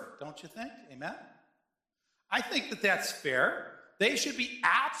perfect, don't you think? Amen? I think that that's fair. They should be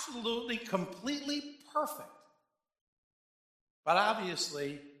absolutely, completely perfect. But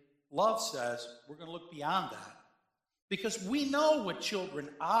obviously, love says we're going to look beyond that. Because we know what children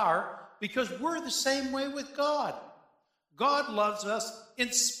are, because we're the same way with God. God loves us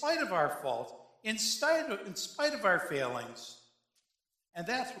in spite of our faults, in spite of our failings. And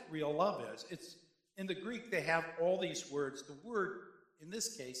that's what real love is. It's in the Greek, they have all these words. The word, in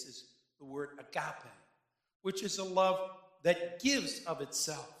this case, is the word agape, which is a love that gives of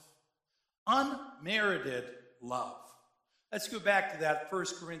itself. Unmerited love. Let's go back to that 1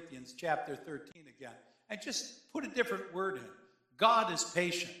 Corinthians chapter 13 again. And just put a different word in. God is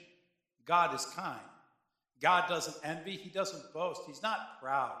patient. God is kind. God doesn't envy. He doesn't boast. He's not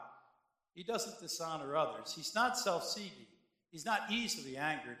proud. He doesn't dishonor others. He's not self-seeking. He's not easily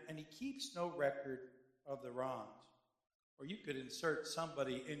angered. And he keeps no record of the wrongs. Or you could insert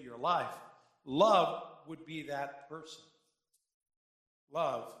somebody in your life. Love would be that person.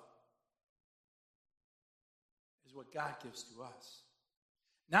 Love is what God gives to us.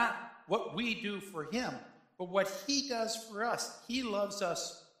 Not what we do for him, but what he does for us. He loves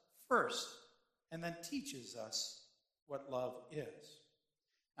us first and then teaches us what love is.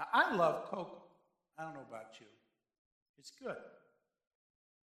 Now, I love cocoa. I don't know about you. It's good.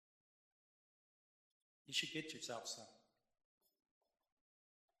 You should get yourself some.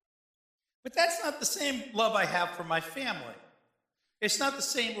 But that's not the same love I have for my family. It's not the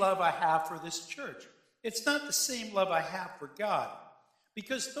same love I have for this church. It's not the same love I have for God.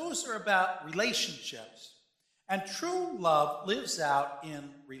 Because those are about relationships. And true love lives out in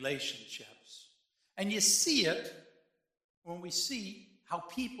relationships. And you see it when we see how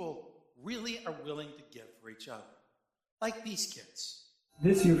people really are willing to give for each other. Like these kids.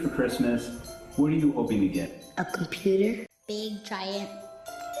 This year for Christmas, what are you hoping to get? A computer, big giant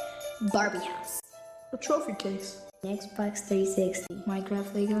Barbie house, a trophy case, an Xbox 360,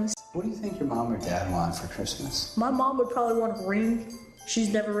 Minecraft Legos. What do you think your mom or dad want for Christmas? My mom would probably want a ring. She's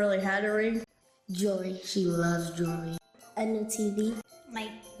never really had a ring. Jewelry. She loves jewelry. A new TV. My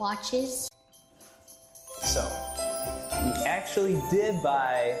watches. So, we actually did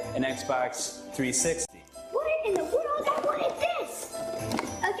buy an Xbox 360. What in the world? I wanted this!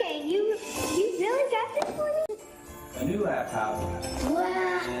 Okay, you really got this for me? A new laptop.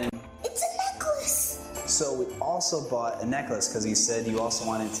 Wow. And It's a necklace! So we also bought a necklace because he said you also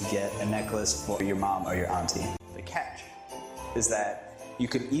wanted to get a necklace for your mom or your auntie. the catch Is that you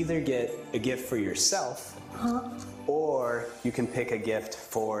could either get a gift for yourself, or you can pick a gift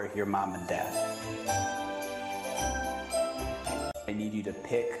for your mom and dad. I need you to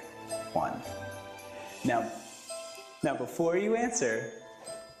pick one. Now before you answer,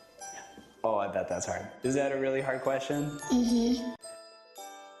 oh, I bet that's hard. Is that a really hard question? Mm-hmm.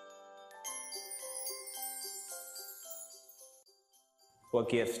 What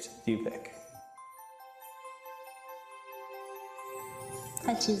gift do you pick?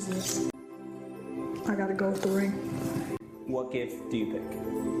 I choose this. I gotta go with the ring. What gift do you pick?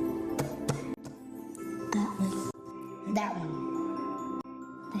 That one. That one.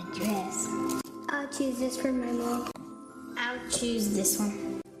 That dress. I'll choose this for my mom. I'll choose this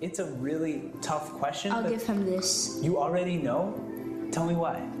one. It's a really tough question. I'll but give him this. You already know? Tell me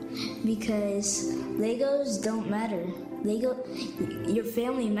why. Because Legos don't matter. Your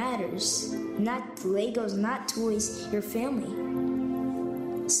family matters. Not Legos, not toys, your family.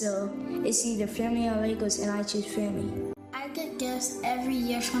 So it's either family or Legos, and I choose family. I get gifts every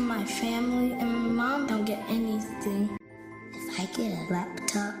year from my family, and my mom don't get anything. If I get a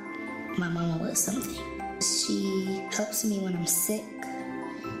laptop, my mom will get something. She helps me when I'm sick.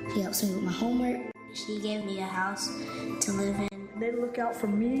 She helps me with my homework. She gave me a house to live in. They look out for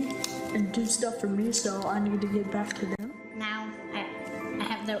me and do stuff for me, so I need to give back to them. Now I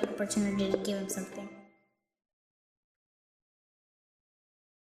have the opportunity to give him something.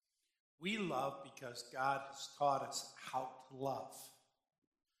 We love because God has taught us how to love.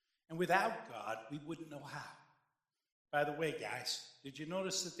 And without God, we wouldn't know how. By the way, guys, did you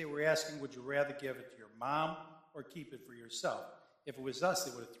notice that they were asking, would you rather give it to your mom or keep it for yourself? If it was us,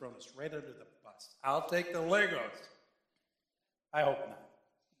 they would have thrown us right under the bus. I'll take the Legos. I hope not.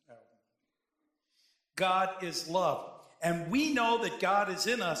 God is love. And we know that God is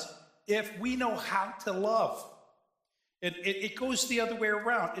in us if we know how to love. It goes the other way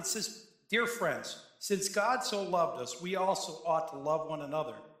around. It says, dear friends, since God so loved us, we also ought to love one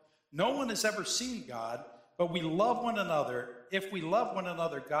another. No one has ever seen God, but we love one another. If we love one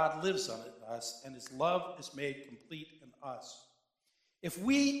another, God lives in us, and his love is made complete in us. If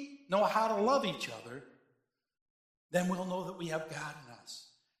we know how to love each other, then we'll know that we have God in us.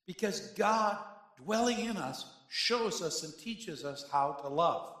 Because God dwelling in us shows us and teaches us how to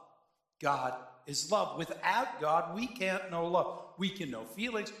love. God is love. Without God, we can't know love. We can know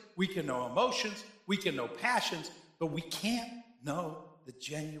feelings, we can know emotions, we can know passions, but we can't know the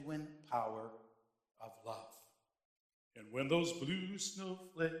genuine power of love. And when those blue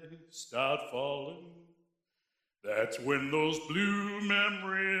snowflakes start falling, that's when those blue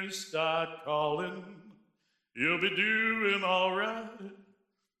memories start calling. You'll be doing all right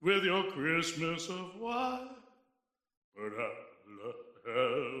with your Christmas of white, but I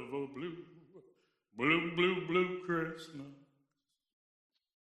have a blue Christmas.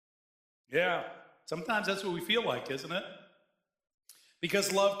 Yeah, sometimes that's what we feel like, isn't it?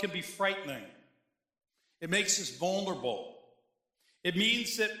 Because love can be frightening. It makes us vulnerable. It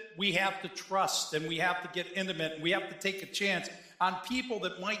means that we have to trust and we have to get intimate and we have to take a chance on people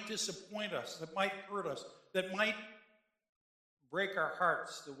that might disappoint us, that might hurt us, that might break our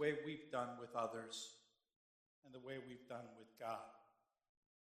hearts the way we've done with others and the way we've done with God.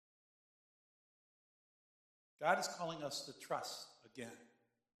 God is calling us to trust again.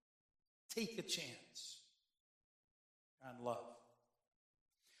 Take a chance on love.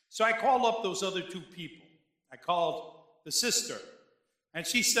 So I called up those other two people. I called the sister, and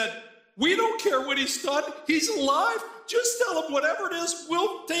she said, we don't care what he's done. He's alive. Just tell him whatever it is,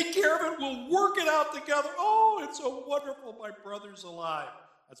 we'll take care of it. We'll work it out together. Oh, it's so wonderful. My brother's alive.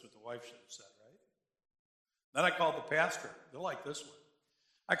 That's what the wife should have said, right? Then I called the pastor. They'll like this one.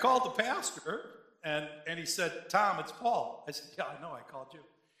 I called the pastor, and he said, Tom, it's Paul. I said, yeah, I know. I called you.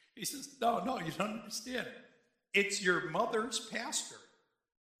 He says, no, you don't understand. It's your mother's pastor.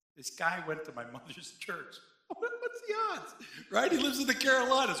 This guy went to my mother's church. What's the odds? Right? He lives in the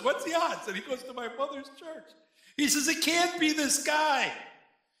Carolinas. What's the odds? And he goes to my mother's church. He says, it can't be this guy.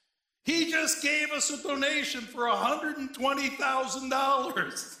 He just gave us a donation for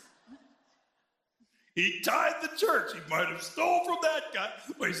 $120,000. He tithed the church. He might have stolen from that guy,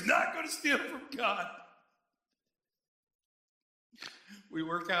 but he's not going to steal from God. We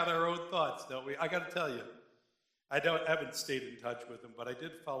work out our own thoughts, don't we? I got to tell you, I haven't stayed in touch with him, but I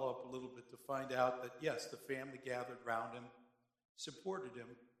did follow up a little bit to find out that, yes, the family gathered around him, supported him.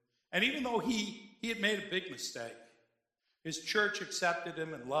 And even though he had made a big mistake, his church accepted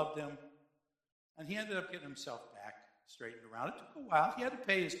him and loved him, and he ended up getting himself back straightened around. It took a while. He had to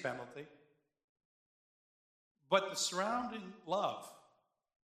pay his penalty. But the surrounding love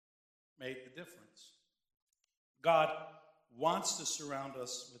made the difference. God wants to surround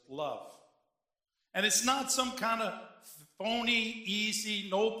us with love. And it's not some kind of phony, easy,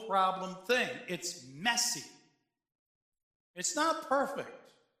 no problem thing. It's messy. It's not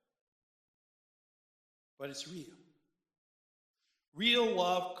perfect. But it's real. Real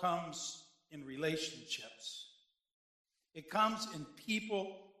love comes in relationships. It comes in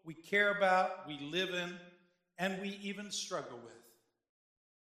people we care about, we live in, and we even struggle with.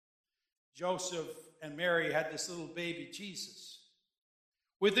 Joseph and Mary had this little baby, Jesus.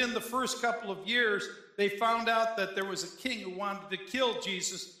 Within the first couple of years, they found out that there was a king who wanted to kill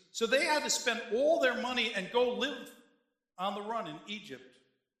Jesus, so they had to spend all their money and go live on the run in Egypt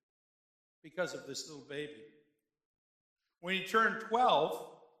because of this little baby. When he turned 12,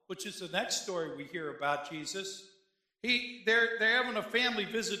 which is the next story we hear about Jesus, they're having a family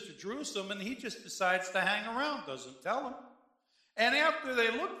visit to Jerusalem, and he just decides to hang around, doesn't tell them. And after they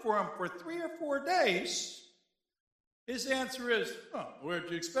look for him for 3 or 4 days, his answer is, oh, where'd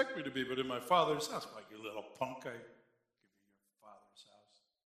you expect me to be? But in my Father's house. Like, you little punk, I give you your Father's house.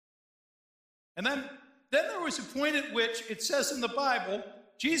 And then there was a point at which, it says in the Bible,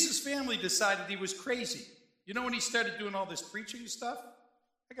 Jesus' family decided he was crazy. You know when he started doing all this preaching stuff?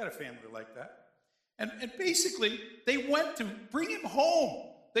 I got a family like that. And basically, they went to bring him home.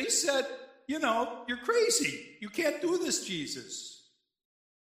 They said, you're crazy. You can't do this, Jesus.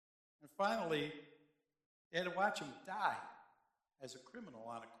 And finally, they had to watch him die as a criminal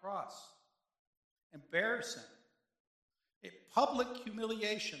on a cross. Embarrassing. A public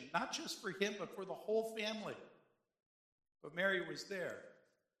humiliation, not just for him, but for the whole family. But Mary was there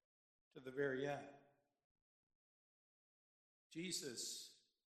to the very end. Jesus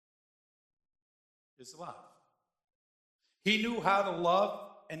is love. He knew how to love,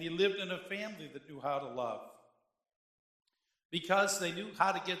 and he lived in a family that knew how to love. Because they knew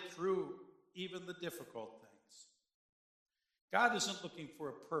how to get through even the difficult things. God isn't looking for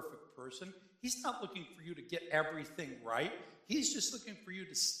a perfect person. He's not looking for you to get everything right. He's just looking for you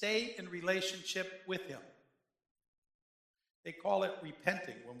to stay in relationship with him. They call it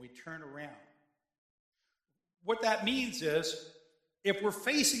repenting when we turn around. What that means is, if we're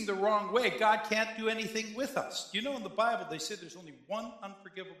facing the wrong way, God can't do anything with us. You know, in the Bible, they say there's only one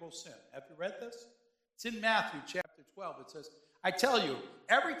unforgivable sin. Have you read this? It's in Matthew chapter 12. It says, I tell you,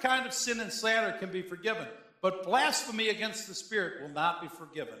 every kind of sin and slander can be forgiven, but blasphemy against the Spirit will not be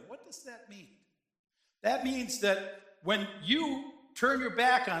forgiven. What does that mean? That means that when you turn your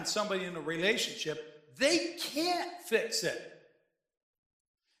back on somebody in a relationship, they can't fix it.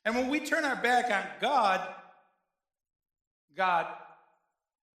 And when we turn our back on God, God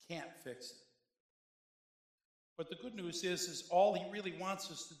can't fix it. But the good news is all he really wants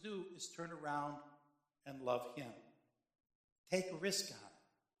us to do is turn around and love him. Take a risk on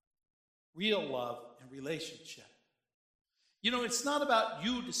it. Real love and relationship. You know, it's not about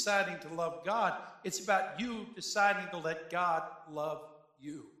you deciding to love God. It's about you deciding to let God love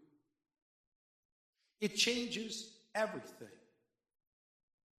you. It changes everything.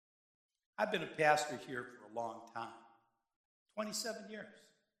 I've been a pastor here for a long time. 27 years.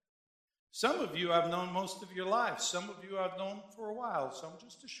 Some of you I've known most of your lives. Some of you I've known for a while. Some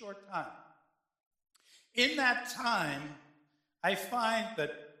just a short time. In that time, I find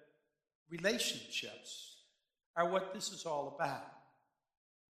that relationships are what this is all about.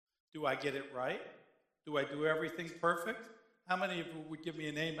 Do I get it right? Do I do everything perfect? How many of you would give me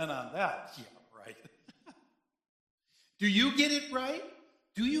an amen on that? Yeah, right. Do you get it right?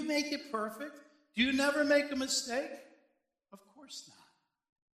 Do you make it perfect? Do you never make a mistake? Of course not.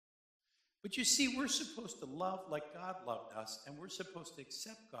 But you see, we're supposed to love like God loved us, and we're supposed to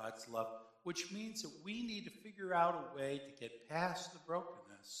accept God's love, which means that we need to figure out a way to get past the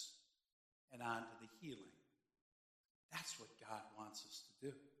brokenness and on to the healing. That's what God wants us to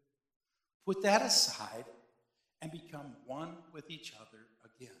do. Put that aside and become one with each other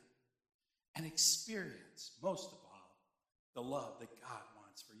again. And experience, most of all, the love that God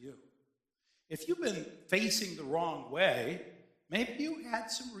wants for you. If you've been facing the wrong way, maybe you had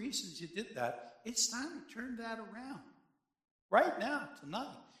some reasons you did that. It's time to turn that around. Right now,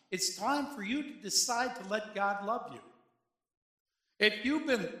 tonight. It's time for you to decide to let God love you. If you've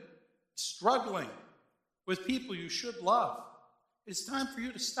been struggling with people you should love, it's time for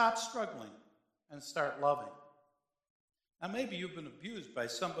you to stop struggling and start loving. Now, maybe you've been abused by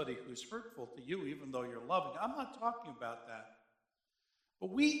somebody who's hurtful to you, even though you're loving. I'm not talking about that.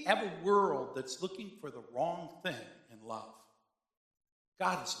 But we have a world that's looking for the wrong thing in love.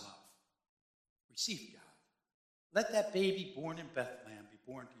 God is love. Receive God. Let that baby born in Bethlehem be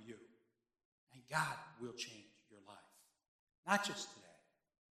born to you. And God will change your life. Not just today,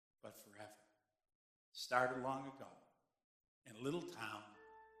 but forever. Started long ago in a little town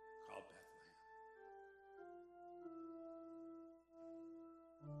called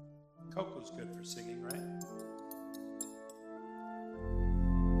Bethlehem. Coco's good for singing, right?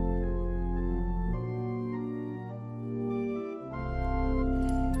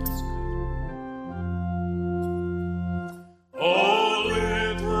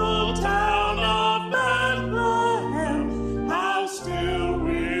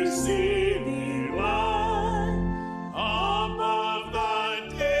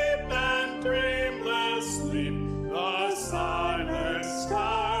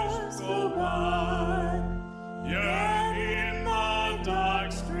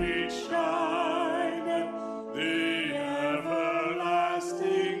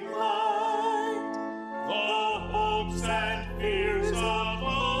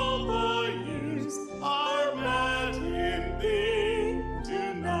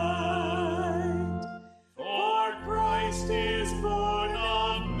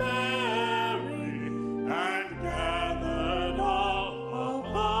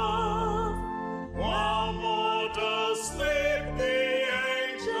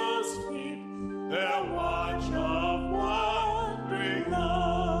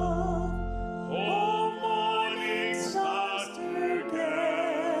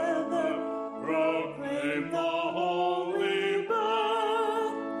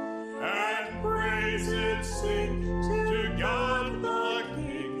 Sing to God.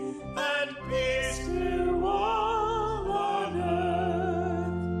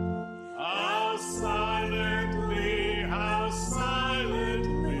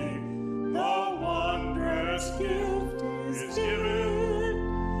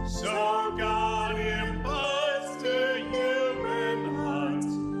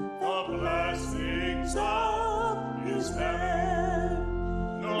 his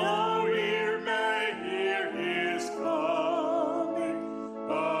hand. No ear may hear his coming,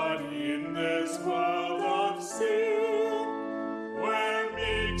 but in this world of sin, where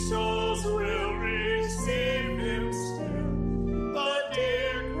meek souls will receive him still, the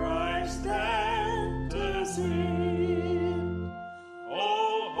dear Christ enters in.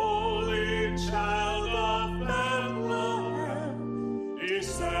 O holy child of Bethlehem,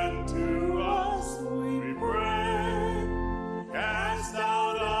 descend to us, we pray. Cast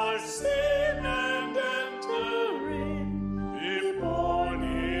out our sin and enter in. Be born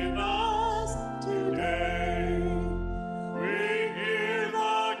in us today. We hear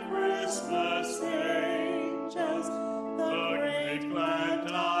the Christmas angels, the great glad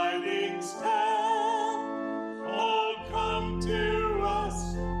tidings tell. Oh, come to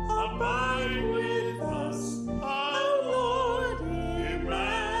us, abide with us, our Lord Emmanuel.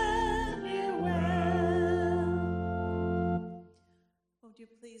 Won't you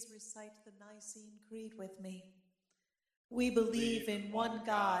please recite the Nicene Creed with me? We believe in one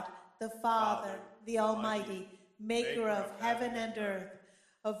God, the Father, the Almighty, maker of heaven and earth,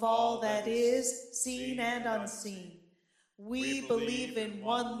 of all that is, seen and unseen. We believe in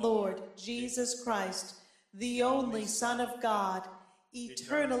one Lord, Jesus Christ, the only Son of God,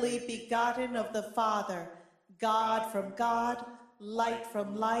 eternally begotten of the Father, God from God, light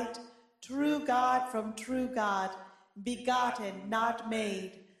from light, true God from true God, begotten, not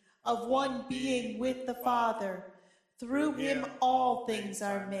made, of one being with the Father. Through him all things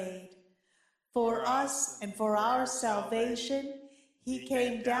are made. For us and for our salvation, he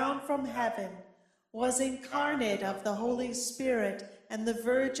came down from heaven, was incarnate of the Holy Spirit and the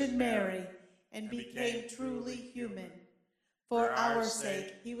Virgin Mary, and became truly human. For our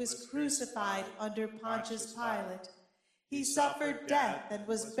sake he was crucified under Pontius Pilate. He suffered death and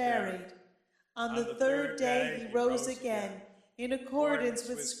was buried. On the third day he rose again, in accordance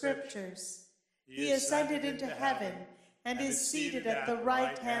with Scriptures. He ascended into heaven and is seated at the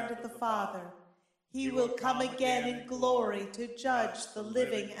right hand of the Father. He will come again in glory to judge the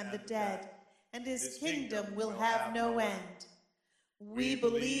living and the dead, and his kingdom will have no end. We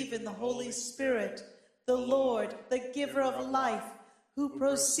believe in the Holy Spirit, the Lord, the giver of life, who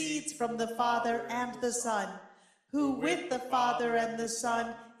proceeds from the Father and the Son, who with the Father and the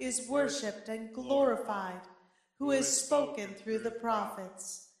Son is worshipped and glorified, who has spoken through the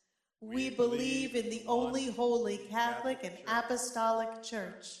prophets. We believe in the only holy Catholic and Apostolic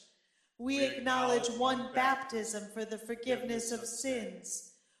Church. We acknowledge one baptism for the forgiveness of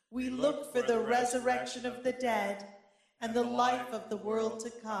sins. We look for the resurrection of the dead and the life of the world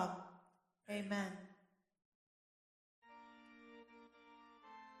to come. Amen.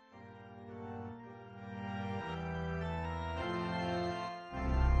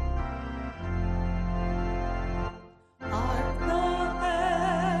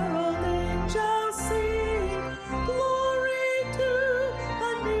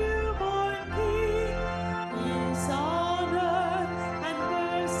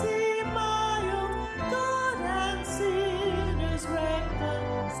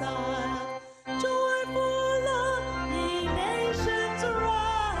 Joy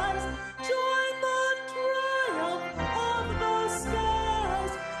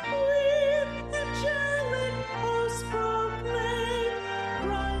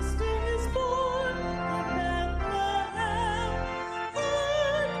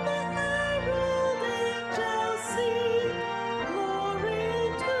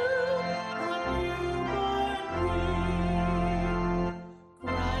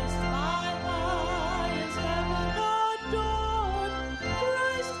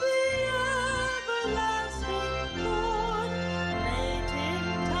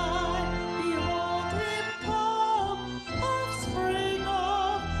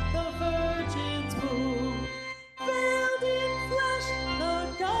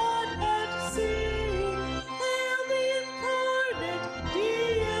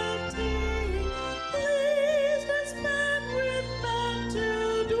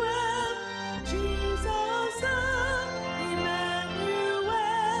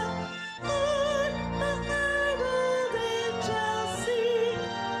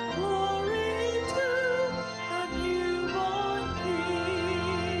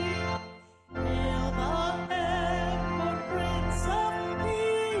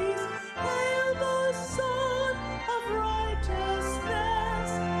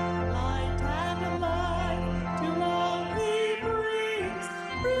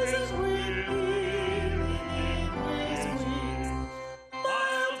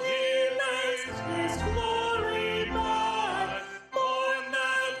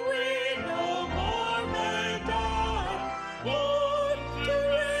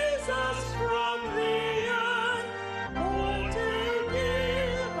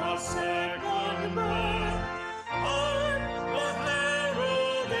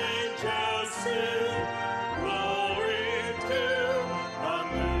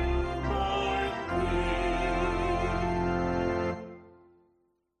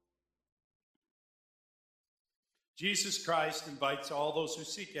Jesus Christ invites all those who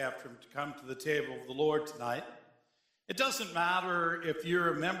seek after him to come to the table of the Lord tonight. It doesn't matter if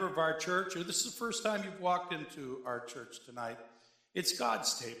you're a member of our church or this is the first time you've walked into our church tonight. It's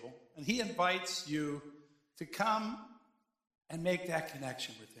God's table, and he invites you to come and make that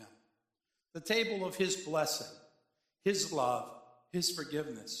connection with him. The table of his blessing, his love, his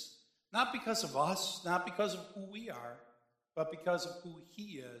forgiveness. Not because of us, not because of who we are, but because of who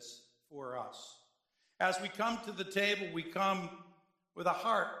he is for us. As we come to the table, we come with a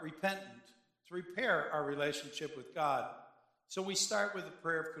heart repentant to repair our relationship with God. So we start with a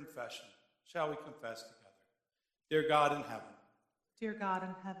prayer of confession. Shall we confess together? Dear God in heaven. Dear God in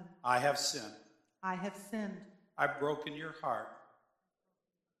heaven. I have sinned. I have sinned. I've broken your heart.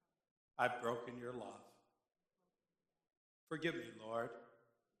 I've broken your love. Forgive me, Lord.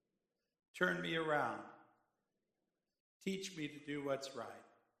 Turn me around. Teach me to do what's right.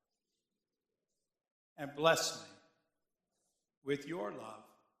 And bless me with your love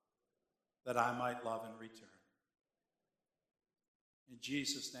that I might love in return. In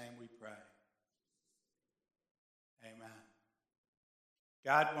Jesus' name we pray. Amen.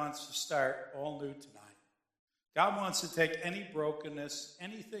 God wants to start all new tonight. God wants to take any brokenness,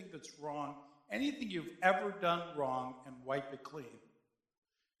 anything that's wrong, anything you've ever done wrong, and wipe it clean.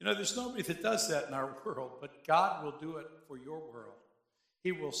 You know, there's nobody that does that in our world, but God will do it for your world.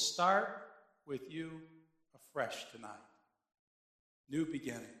 He will start with you afresh tonight. New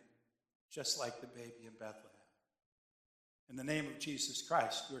beginning, just like the baby in Bethlehem. In the name of Jesus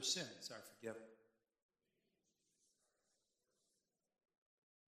Christ, your sins are forgiven.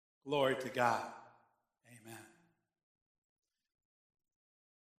 Glory to God. Amen.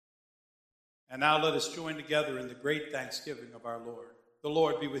 And now let us join together in the great thanksgiving of our Lord. The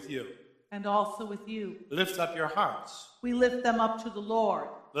Lord be with you. And also with you. Lift up your hearts. We lift them up to the Lord.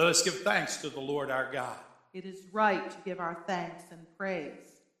 Let us give thanks to the Lord our God. It is right to give our thanks and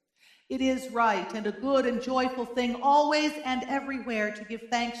praise. It is right and a good and joyful thing always and everywhere to give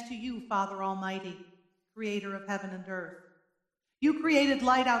thanks to you, Father Almighty, creator of heaven and earth. You created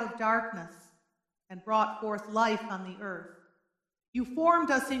light out of darkness and brought forth life on the earth. You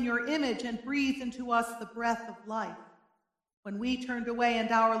formed us in your image and breathed into us the breath of life. When we turned away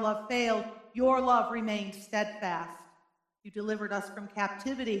and our love failed, your love remained steadfast. You delivered us from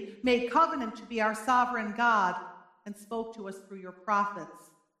captivity, made covenant to be our sovereign God, and spoke to us through your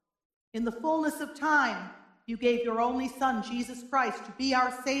prophets. In the fullness of time, you gave your only Son, Jesus Christ, to be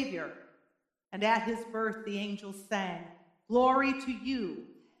our Savior. And at his birth, the angels sang, "Glory to you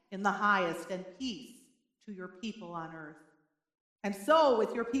in the highest, and peace to your people on earth." And so,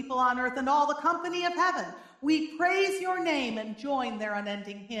 with your people on earth and all the company of heaven, we praise your name and join their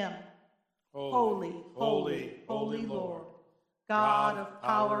unending hymn. Holy, holy, holy Lord, God of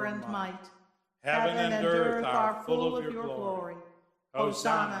power and might, heaven and earth are full of your glory.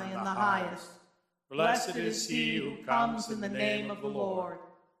 Hosanna in the highest. Blessed is he who comes in the name of the Lord.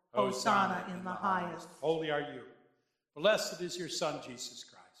 Hosanna in the highest. Holy are you. Blessed is your Son, Jesus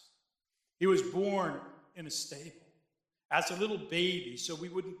Christ. He was born in a stable as a little baby, so we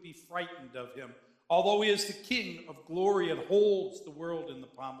wouldn't be frightened of him, although he is the King of glory and holds the world in the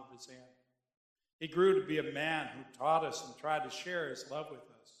palm of his hand. He grew to be a man who taught us and tried to share his love with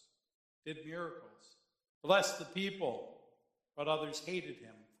us, did miracles, blessed the people, but others hated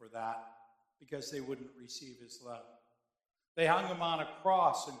him for that because they wouldn't receive his love. They hung him on a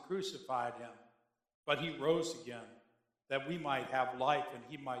cross and crucified him, but he rose again that we might have life and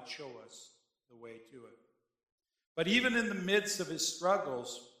he might show us the way to it. But even in the midst of his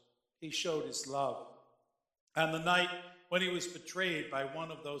struggles, he showed his love. On the night when he was betrayed by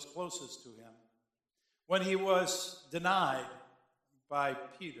one of those closest to him, when he was denied by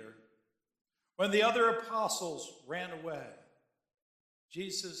Peter, when the other apostles ran away,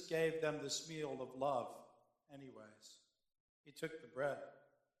 Jesus gave them this meal of love anyways. He took the bread.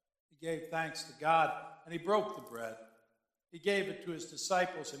 He gave thanks to God, and he broke the bread. He gave it to his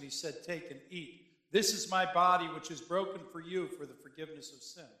disciples, and he said, "Take and eat. This is my body, which is broken for you for the forgiveness of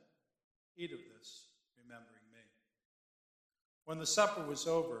sin. Eat of this, remembering me." When the supper was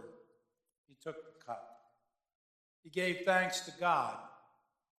over, he took the cup. He gave thanks to God,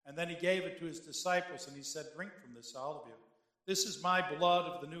 and then he gave it to his disciples, and he said, "Drink from this, all of you. This is my blood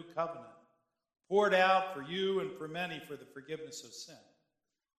of the new covenant, poured out for you and for many for the forgiveness of sin.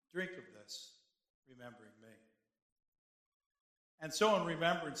 Drink of this, remembering me." And so in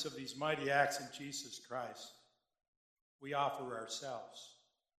remembrance of these mighty acts in Jesus Christ, we offer ourselves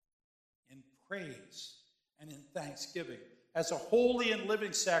in praise and in thanksgiving as a holy and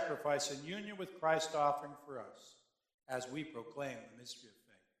living sacrifice in union with Christ's offering for us as we proclaim the mystery of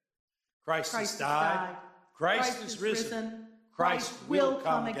faith. Christ has died. Christ is risen. Christ will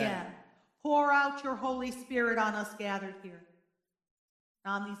come again. Pour out your Holy Spirit on us gathered here,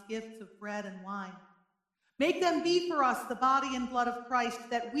 on these gifts of bread and wine. Make them be for us the body and blood of Christ,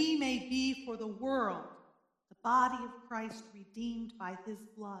 that we may be for the world the body of Christ redeemed by his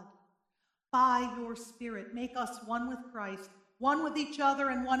blood. By your Spirit, make us one with Christ, one with each other,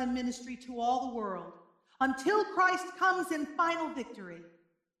 and one in ministry to all the world, until Christ comes in final victory,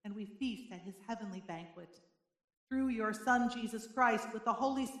 and we feast at his heavenly banquet. Through your Son, Jesus Christ, with the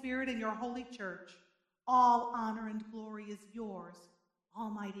Holy Spirit and your holy church, all honor and glory is yours,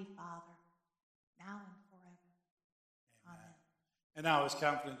 Almighty Father, now and forever. Amen. And now, as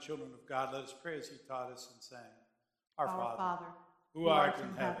confident children of God, let us pray as he taught us and sang. Our Father, who art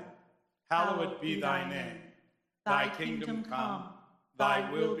in heaven, hallowed be thy name. Thy kingdom come,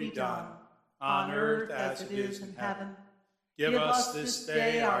 thy will be done, on earth as it is in heaven. Give us this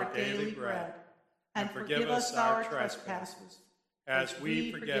day our daily bread, and forgive us our trespasses, as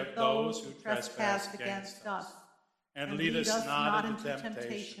we forgive those who trespass against us. And lead us not into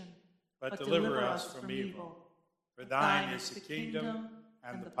temptation, but deliver us from evil. For thine is the kingdom,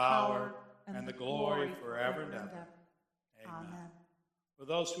 and the power, and the glory forever and ever. Amen. Will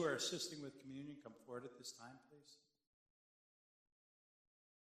those who are assisting with communion come forward at this time, please?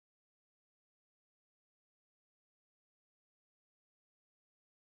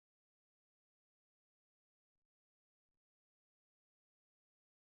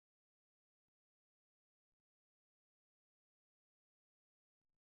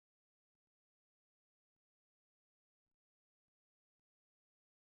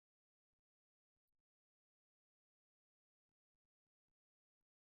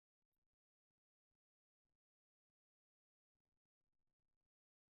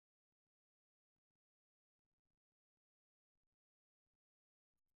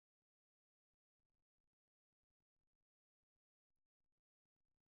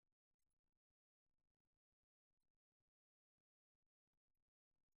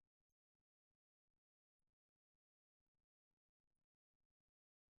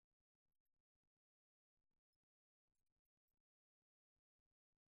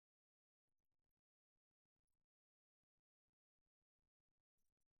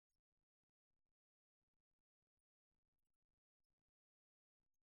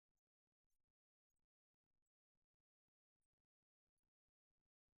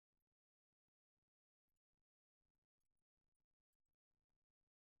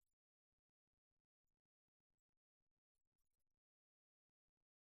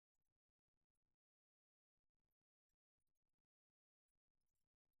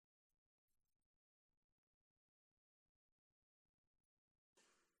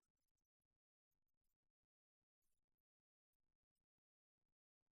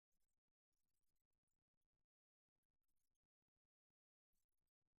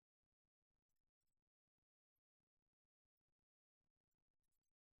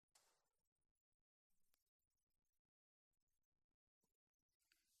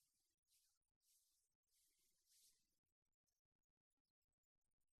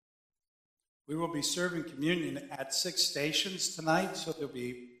 We will be serving communion at 6 stations tonight, so there'll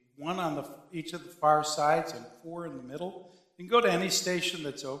be one on each of the far sides and 4 in the middle. You can go to any station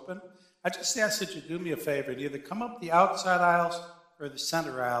that's open. I just ask that you do me a favor and either come up the outside aisles or the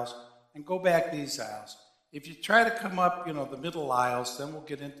center aisles and go back these aisles. If you try to come up, the middle aisles, then we'll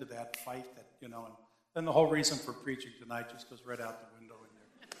get into that fight and then the whole reason for preaching tonight just goes right out the window.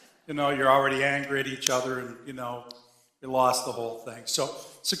 And you're already angry at each other and, you lost the whole thing. So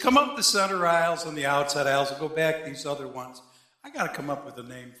come up the center aisles and the outside aisles and go back these other ones. I got to come up with a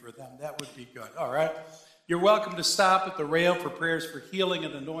name for them. That would be good. All right? You're welcome to stop at the rail for prayers for healing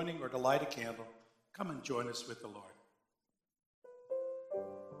and anointing or to light a candle. Come and join us with the Lord.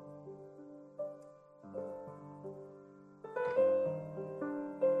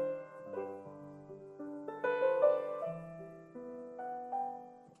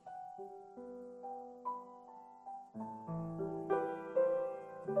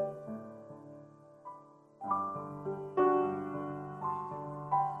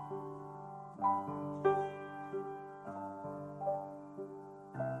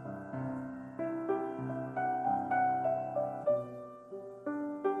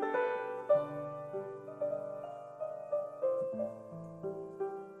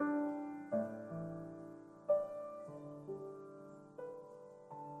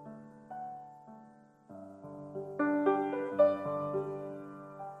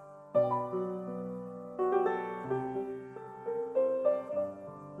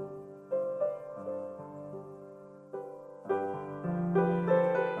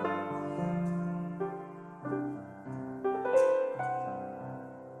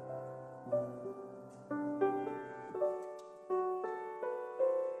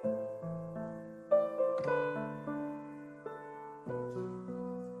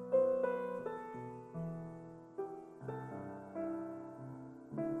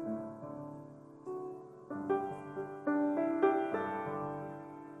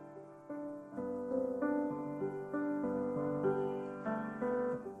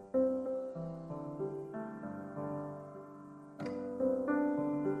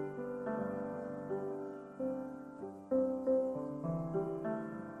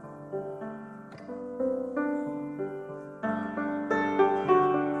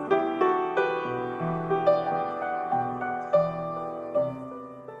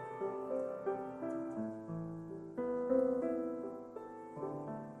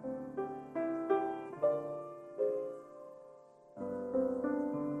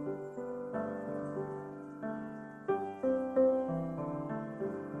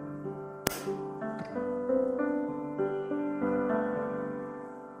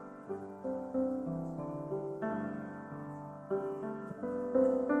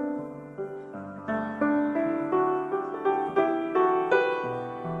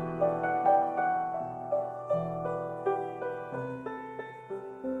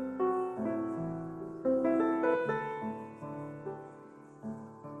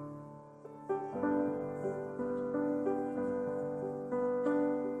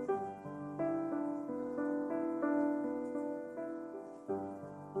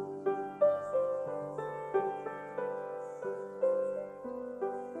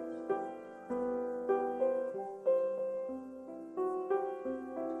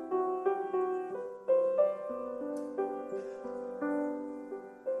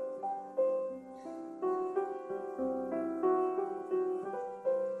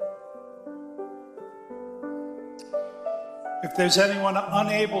 If there's anyone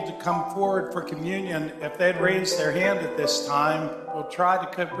unable to come forward for communion, if they'd raise their hand at this time, we'll try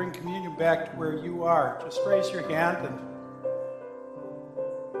to bring communion back to where you are. Just raise your hand and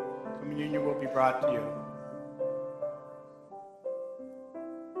communion will be brought to you.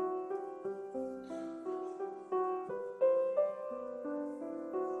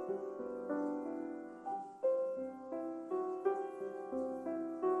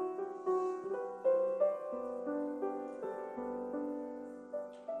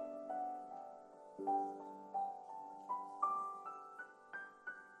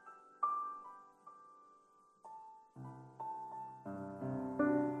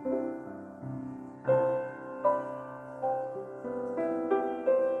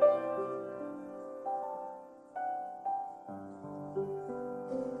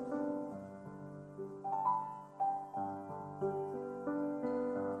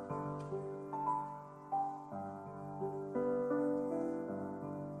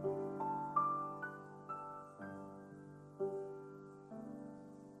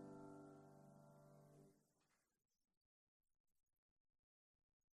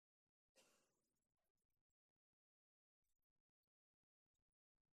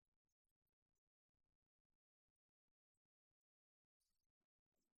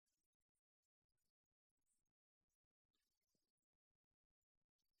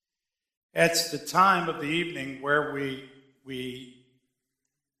 It's the time of the evening where we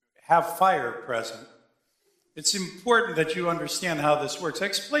have fire present. It's important that you understand how this works. I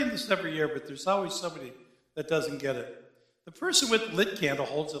explain this every year, but there's always somebody that doesn't get it. The person with the lit candle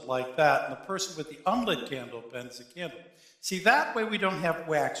holds it like that, and the person with the unlit candle bends the candle. See, that way we don't have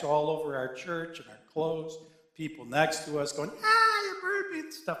wax all over our church and our clothes, people next to us going, you burned me,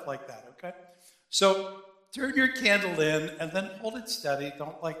 and stuff like that, okay? So turn your candle in and then hold it steady.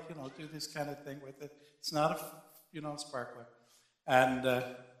 Don't do this kind of thing with it. It's not a, sparkler. And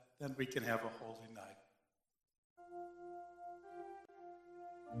then we can have a holy night.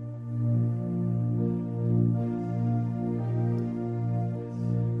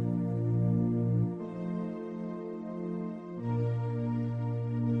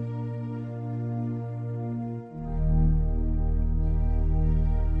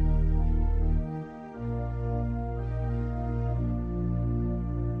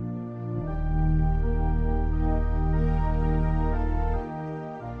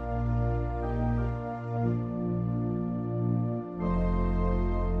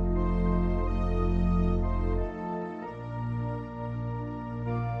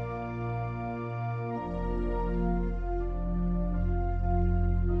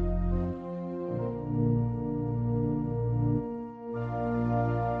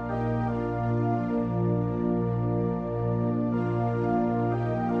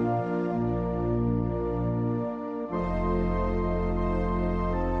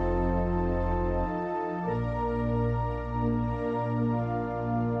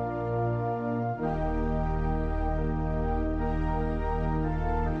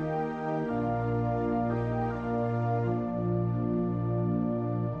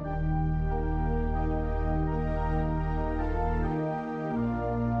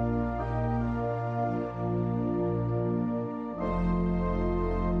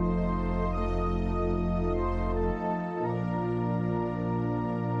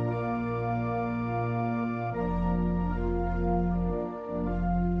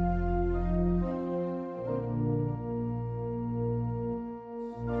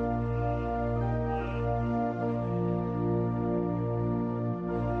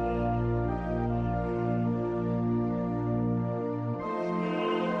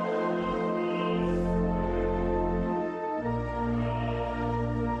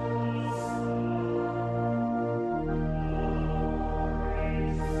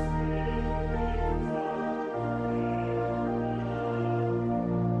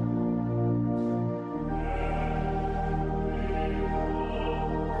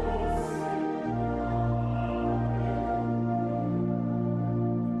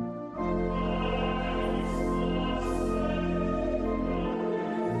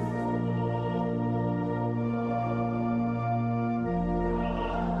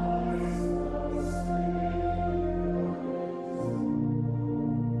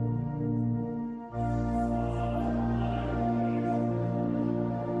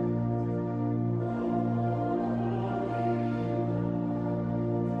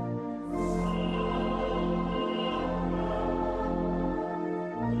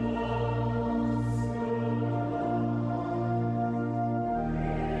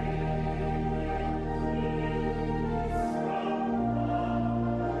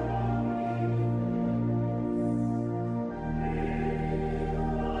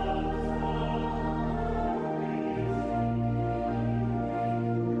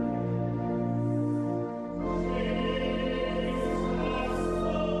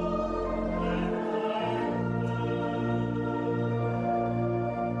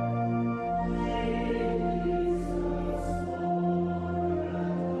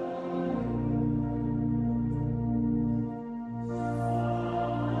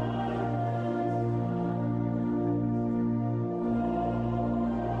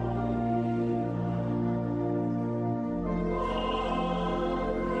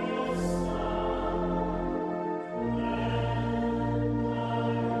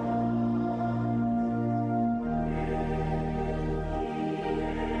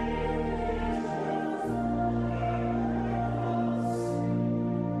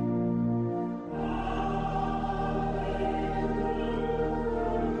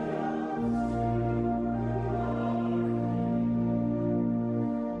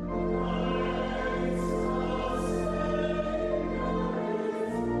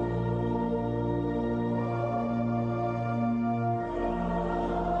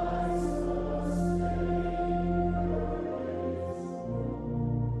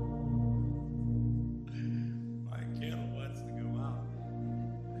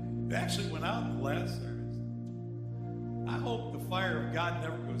 It actually went out in the last service. I hope the fire of God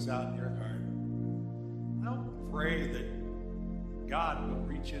never goes out in your heart. I hope and pray that God will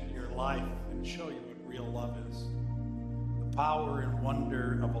reach into your life and show you what real love is. The power and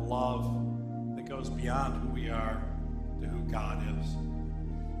wonder of a love that goes beyond who we are to who God is.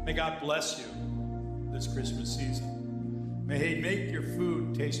 May God bless you this Christmas season. May He make your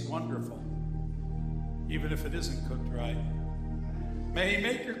food taste wonderful, even if it isn't cooked right. May He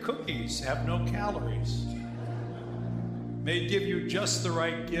make your cookies have no calories. May He give you just the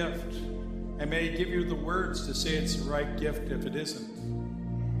right gift. And may He give you the words to say it's the right gift if it isn't.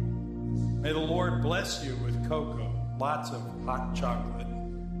 May the Lord bless you with cocoa, lots of hot chocolate.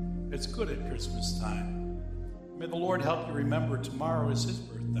 It's good at Christmas time. May the Lord help you remember tomorrow is His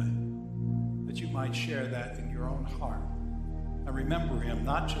birthday, that you might share that in your own heart. And remember Him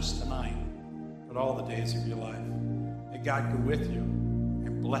not just tonight, but all the days of your life. May God go with you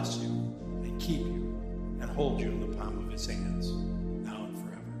and bless you and keep you and hold you in the palm of His hands, now and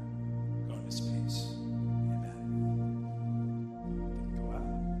forever. Go in His peace. Amen. Go out.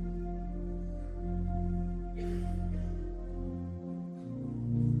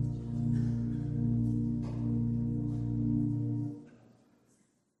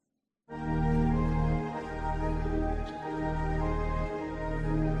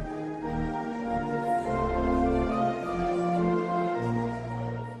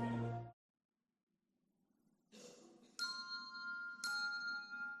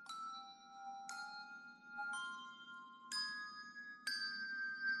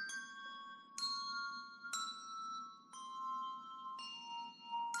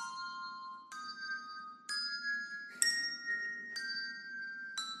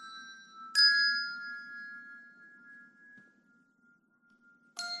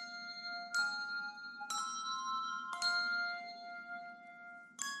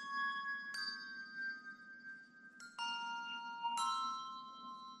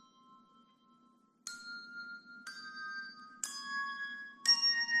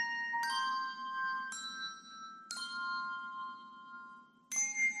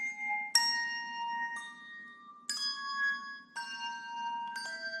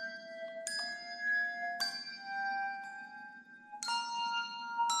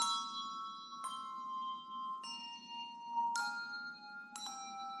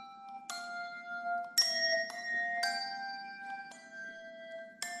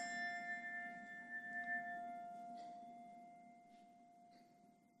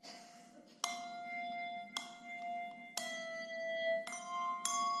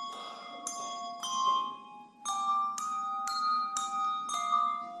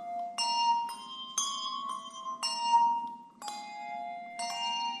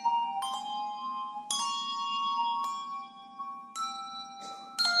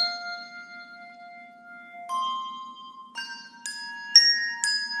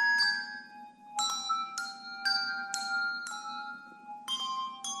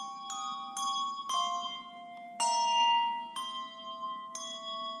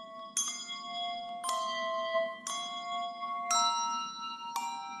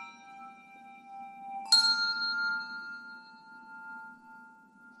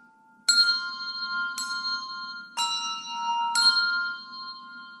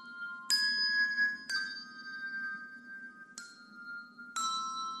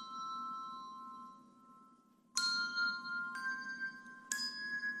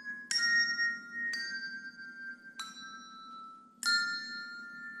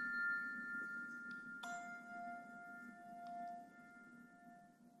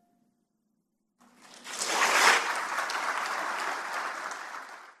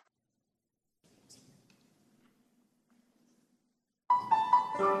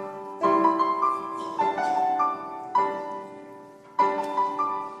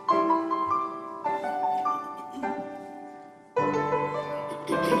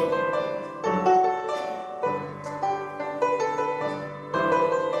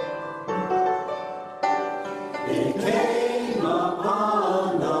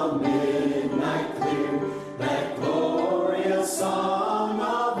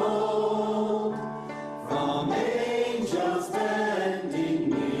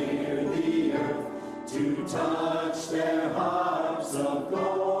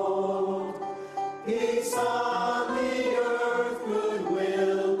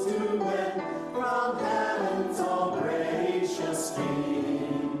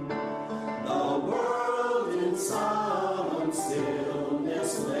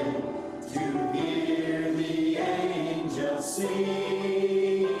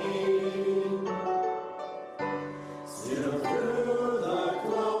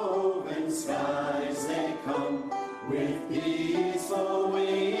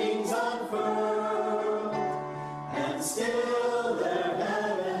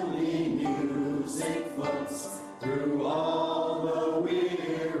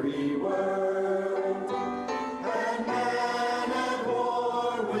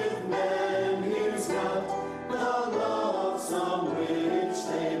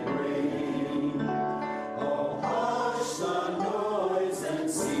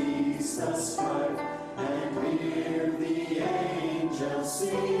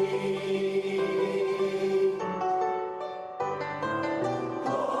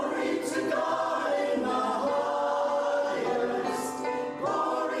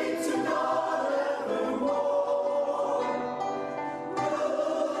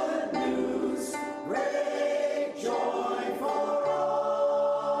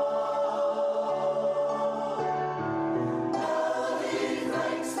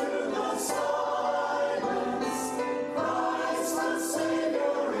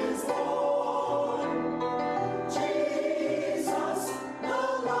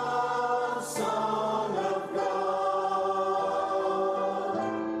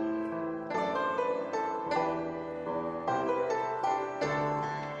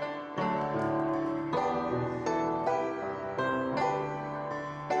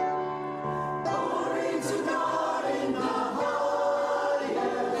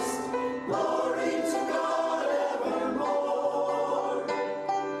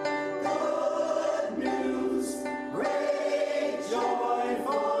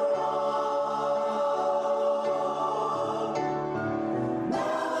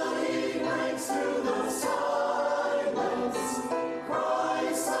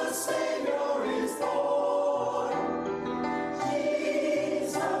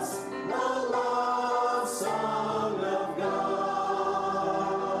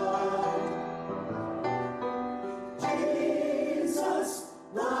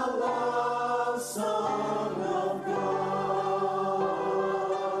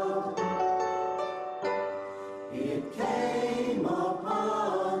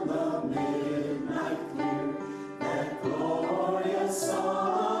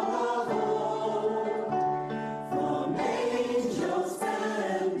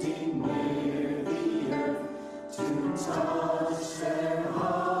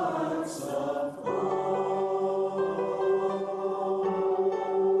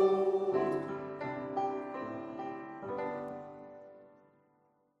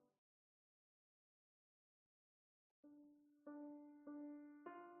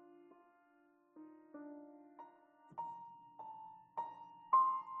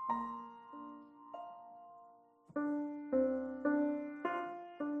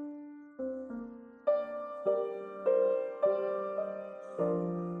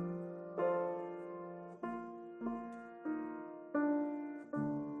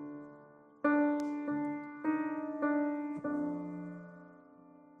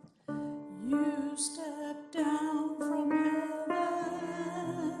 step down from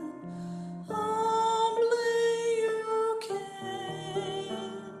heaven. Humbly you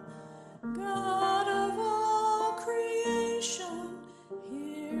came, God of all creation,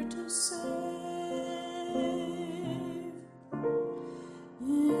 here to save.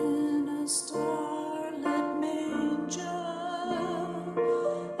 In a starlit manger,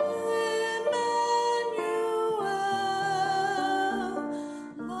 Emmanuel,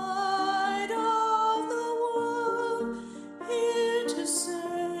 light of the world, here to save.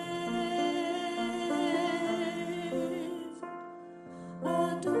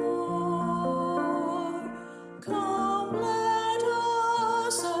 Adore, come let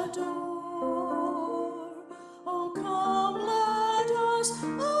us adore. Oh, come let us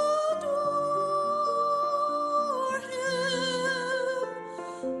adore Him,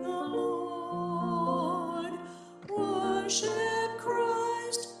 the Lord. Worship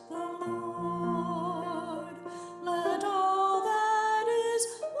Christ, the Lord. Let all that is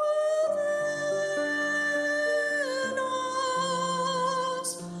within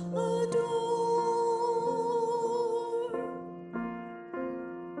us adore.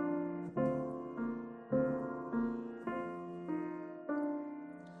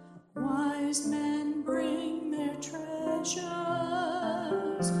 Wise men bring their treasures,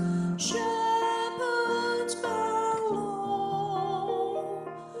 shepherds bow low,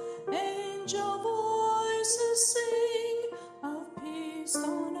 angel voices sing of peace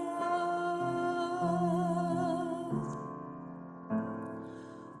on earth.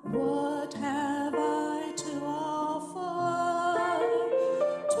 What have I to offer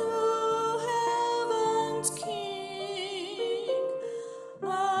to heaven's King?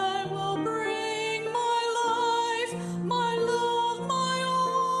 I will bring my life, my love, my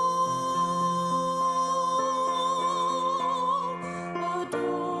all.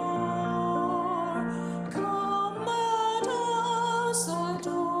 Adore, come let us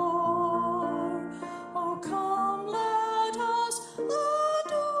adore. Oh, come let us adore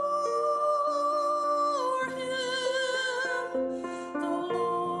Him, the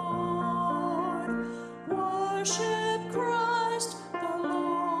Lord. Worship Christ, the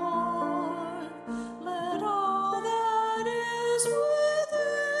Lord. Let all that is within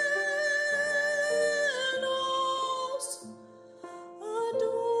us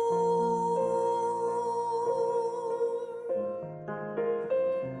adore.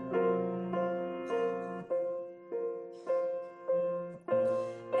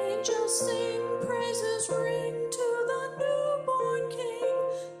 Angels sing.